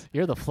times.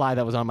 You're the fly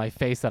that was on my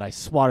face that I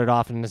swatted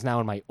off and is now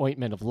in my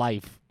ointment of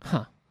life.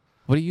 Huh?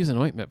 What are you using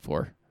ointment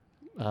for?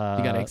 You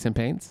got aches and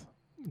pains?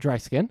 Dry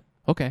skin.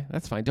 Okay,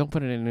 that's fine. Don't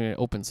put it in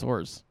open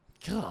sores.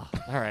 All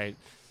right.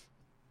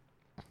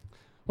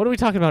 What are we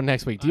talking about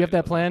next week? Do you have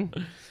that plan?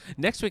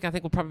 Next week, I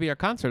think will probably be our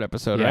concert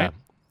episode, Yeah. right?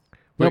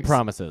 No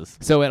promises.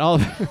 So at all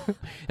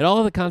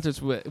of the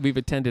concerts we've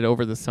attended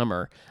over the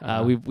summer,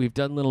 we've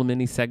done little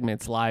mini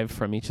segments live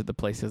from each of the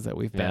places that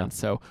we've been.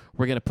 So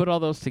we're gonna put all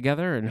those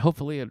together, and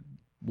hopefully it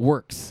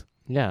works.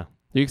 Yeah. Are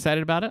you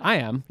excited about it? I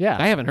am. Yeah.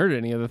 I haven't heard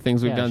any of the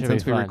things we've done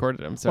since we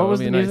recorded them. So what was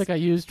the music I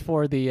used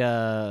for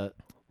the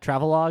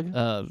travelogue?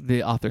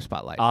 The author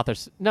spotlight.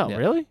 No,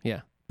 really?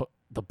 Yeah.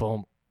 The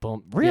boom.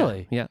 Boom.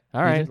 Really? Yeah.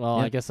 All right. Well,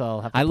 I guess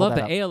I'll have to I love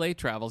that the up. ALA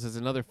Travels is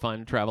another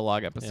fun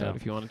travelogue episode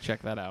if you want to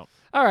check that out.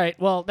 All right.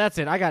 Well, that's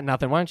it. I got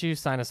nothing. Why don't you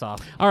sign us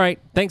off? All right.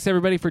 Thanks,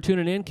 everybody, for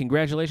tuning in.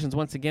 Congratulations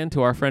once again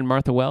to our friend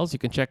Martha Wells. You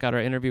can check out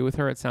our interview with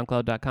her at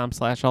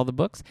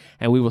soundcloud.com/allthebooks,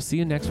 and we will see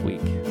you next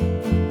week.